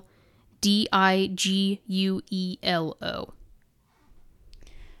ELDIGUELO.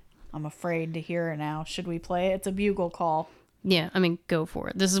 I'm afraid to hear it now. Should we play it? It's a bugle call. Yeah, I mean, go for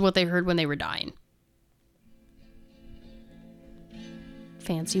it. This is what they heard when they were dying.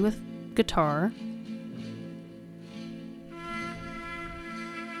 Fancy with guitar.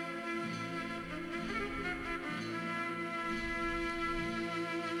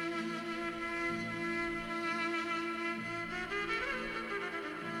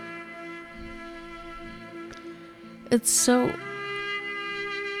 It's so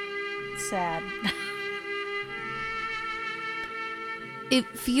sad. It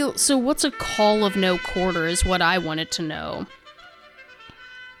feels so. What's a call of no quarter is what I wanted to know.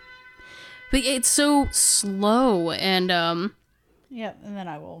 But it's so slow and Yep, and then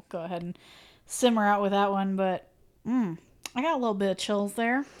I will go ahead and simmer out with that one. But I got a little bit of chills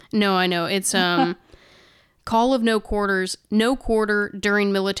there. No, I know it's call of no quarters. No quarter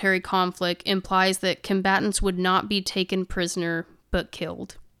during military conflict implies that combatants would not be taken prisoner but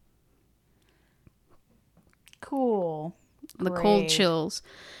killed. Cool. The cold chills.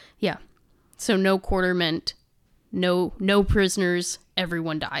 Yeah. So no quarter meant no prisoners,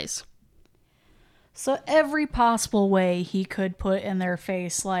 everyone dies. So every possible way he could put in their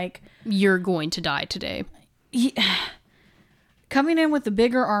face, like, you're going to die today. Coming in with the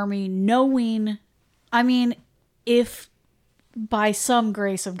bigger army, knowing, I mean, if by some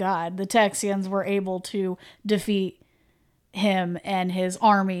grace of God, the Texians were able to defeat him and his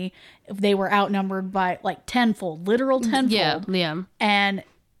army, they were outnumbered by like tenfold, literal tenfold. Yeah. And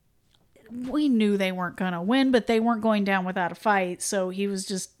we knew they weren't going to win, but they weren't going down without a fight. So he was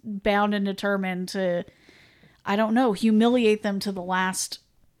just bound and determined to, I don't know, humiliate them to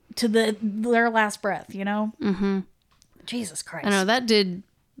their last breath, you know? Mm-hmm. Jesus Christ. I know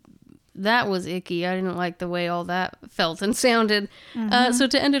that was icky. I didn't like the way all that felt and sounded. So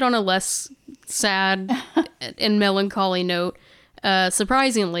to end it on a less sad and melancholy note,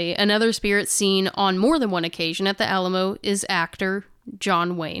 surprisingly, another spirit seen on more than one occasion at the Alamo is actor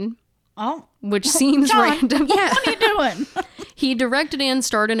John Wayne. Oh, which seems John, random. Yeah. What are you doing? He directed and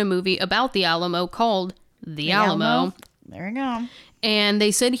starred in a movie about the Alamo called The Alamo. There you go. And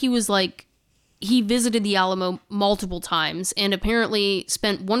they said he visited the Alamo multiple times and apparently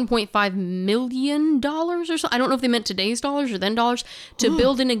spent $1.5 million or so. I don't know if they meant today's dollars or then dollars to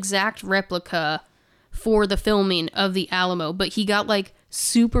build an exact replica for the filming of the Alamo. But he got like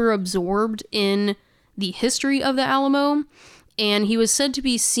super absorbed in the history of the Alamo. And he was said to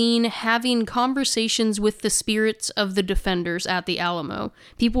be seen having conversations with the spirits of the defenders at the Alamo.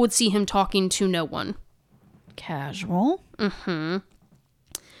 People would see him talking to no one. Casual. Mm-hmm.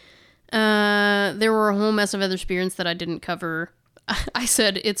 There were a whole mess of other spirits that I didn't cover. I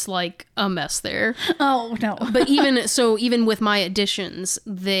said it's like a mess there. Oh, no. But even with my additions,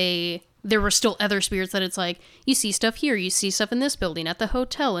 there were still other spirits that it's like, you see stuff here, you see stuff in this building, at the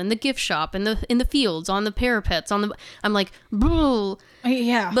hotel, in the gift shop, in the fields, on the parapets, I'm like, boo.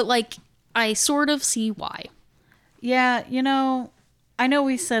 Yeah. But like, I sort of see why. Yeah, you know, I know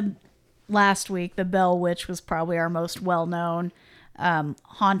we said last week the Bell Witch was probably our most well-known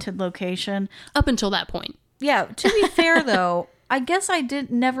haunted location. Up until that point. Yeah, to be fair though, I guess I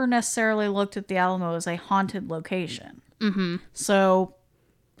never necessarily looked at the Alamo as a haunted location. Mm-hmm. So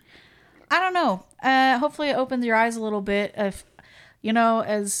I don't know. Hopefully it opens your eyes a little bit if, you know,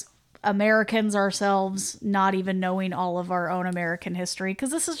 as Americans ourselves, not even knowing all of our own American history,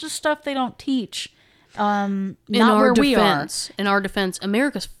 because this is just stuff they don't teach. Not where we are. In our defense,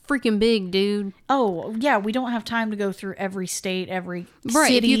 America's freaking big, dude. Oh, yeah, we don't have time to go through every state, every right,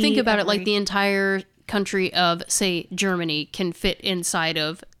 city. if you think about it, like the entire country of, say, Germany can fit inside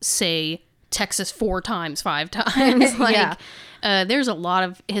of, say, Texas 4 times, 5 times. Like, yeah. There's a lot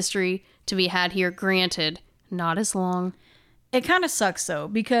of history to be had here. Granted, not as long. It kind of sucks, though,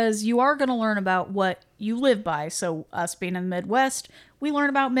 because you are going to learn about what you live by. So us being in the Midwest, we learn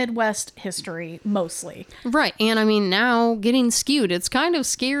about Midwest history mostly. Right. And I mean, now getting skewed, it's kind of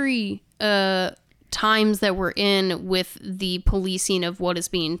scary times that we're in with the policing of what is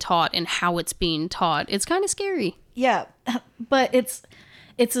being taught and how it's being taught. It's kind of scary. Yeah, but it's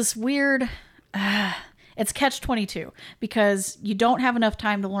this weird... it's catch-22 because you don't have enough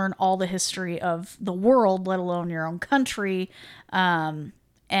time to learn all the history of the world, let alone your own country.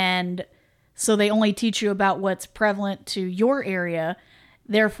 And so they only teach you about what's prevalent to your area.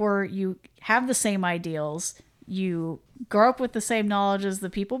 Therefore, you have the same ideals. You grow up with the same knowledge as the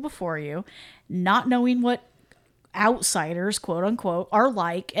people before you, not knowing what outsiders, quote unquote, are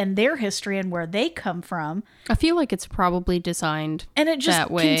like and their history and where they come from. I feel like it's probably designed and it just that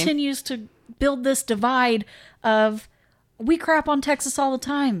way. Continues to build this divide of we crap on Texas all the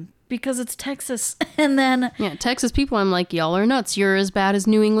time because it's Texas. And then Texas people, I'm like, y'all are nuts. You're as bad as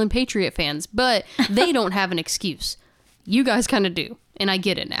New England Patriot fans, but they don't have an excuse. You guys kind of do. And I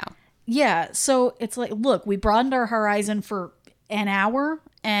get it now. Yeah. So it's like, look, we broadened our horizon for an hour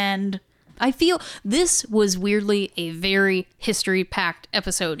and I feel this was weirdly a very history-packed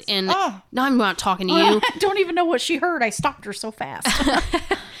episode. And now I'm not talking to you. I don't even know what she heard. I stopped her so fast.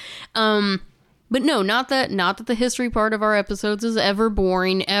 But no, not that the history part of our episodes is ever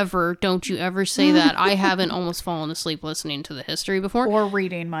boring, ever. Don't you ever say that. I haven't almost fallen asleep listening to the history before. Or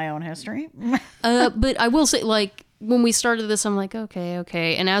reading my own history. But I will say, like, when we started this, I'm like,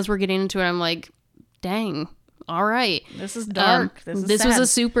 okay. And as we're getting into it, I'm like, dang, all right. This is dark. This was a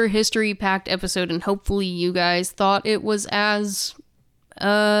super history-packed episode, and hopefully you guys thought it was as...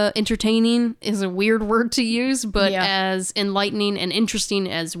 entertaining is a weird word to use, but as enlightening and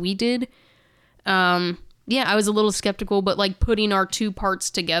interesting as we did. I was a little skeptical, but like putting our two parts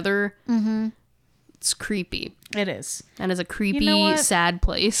together, it's creepy. It is. And is a creepy, sad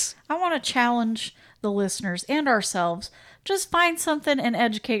place. I want to challenge the listeners and ourselves. Just find something and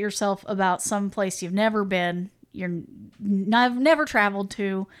educate yourself about some place you've never been. I've never traveled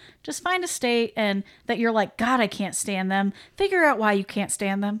to. Just find a state and that you're like, God, I can't stand them. Figure out why you can't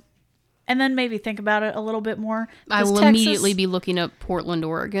stand them. And then maybe think about it a little bit more. I will immediately be looking up Portland,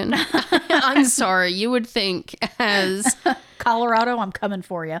 Oregon. I'm sorry. You would think as... Colorado, I'm coming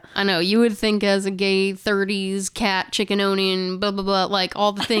for you. I know. You would think as a gay 30s cat, chicken owning, blah, blah, blah, like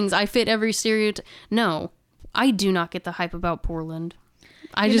all the things. I fit every stereotype. No, I do not get the hype about Portland.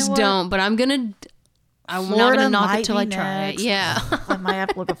 I just don't. But I'm going to... I'm not going to knock it till I try it. Yeah. I might have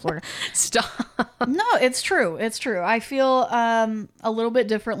to look at Florida. Stop. No, it's true. It's true. I feel a little bit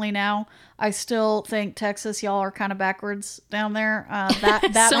differently now. I still think Texas, y'all are kind of backwards down there.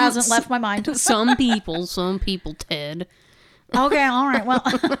 That hasn't left my mind. Some people, Ted. Okay, all right. Well,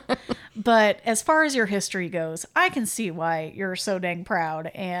 but as far as your history goes, I can see why you're so dang proud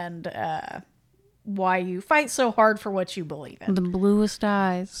and why you fight so hard for what you believe in. The bluest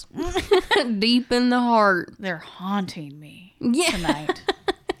eyes. Deep in the heart. They're haunting me tonight.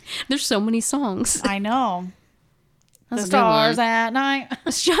 There's so many songs. I know. That's the stars at night.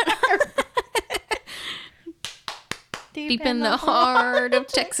 Shut up. Deep in the heart of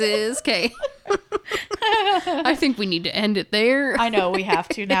Texas. Okay. I think we need to end it there. I know we have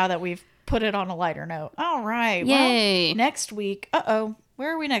to now that we've put it on a lighter note. All right. Yay. Well, next week.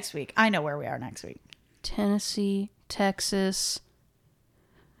 Where are we next week? I know where we are next week. Tennessee, Texas.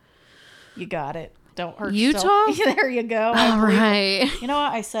 You got it. Don't hurt Utah? yourself. There you go. All right. You know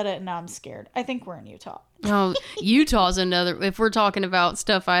what? I said it and now I'm scared. I think we're in Utah. Oh, Utah's another. If we're talking about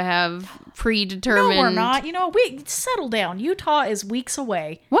stuff I have predetermined. No, we're not. You know, we settle down. Utah is weeks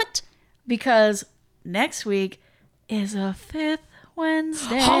away. What? Because next week is a fifth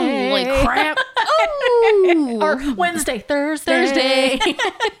Wednesday. Holy crap. Oh. Or Wednesday, Thursday.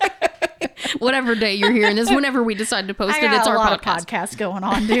 Whatever day you're hearing this, whenever we decide to post it, it's our podcast. Of podcasts going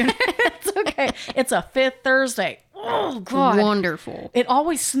on, dude. It's okay. It's a fifth Thursday. Oh, God. Wonderful. It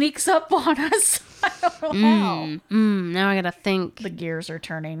always sneaks up on us. I don't know how. Now I gotta think. The gears are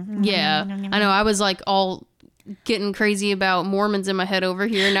turning. Yeah. I know. I was like all getting crazy about Mormons in my head over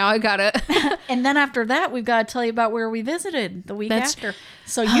here. Now I gotta. And then after that, we've got to tell you about where we visited the week after.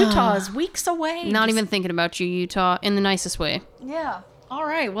 So Utah is weeks away. Not even thinking about you, Utah, in the nicest way. Yeah. All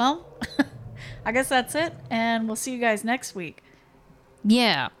right. Well, I guess that's it. And we'll see you guys next week.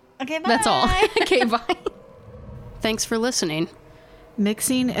 Yeah. Okay, bye. That's all. Okay, bye. Thanks for listening.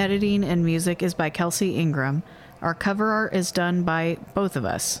 Mixing, editing, and music is by Kelsey Ingram. Our cover art is done by both of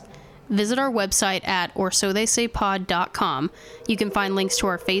us. Visit our website at orsotheysaypod.com. You can find links to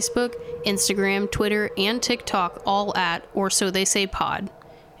our Facebook, Instagram, Twitter, and TikTok, all at orsotheysaypod.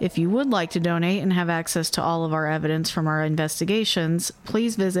 If you would like to donate and have access to all of our evidence from our investigations,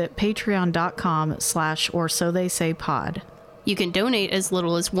 please visit patreon.com/orsotheysaypod. You can donate as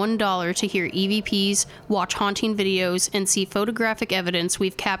little as $1 to hear EVPs, watch haunting videos, and see photographic evidence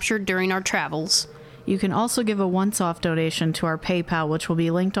we've captured during our travels. You can also give a once-off donation to our PayPal, which will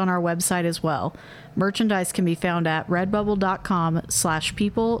be linked on our website as well. Merchandise can be found at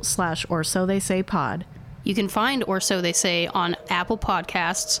redbubble.com/people/orsotheysaypod. You can find Or So They Say on Apple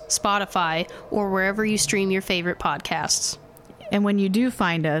Podcasts, Spotify, or wherever you stream your favorite podcasts. And when you do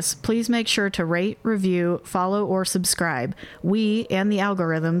find us, please make sure to rate, review, follow, or subscribe. We and the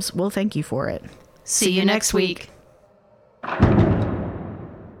algorithms will thank you for it. See you next week.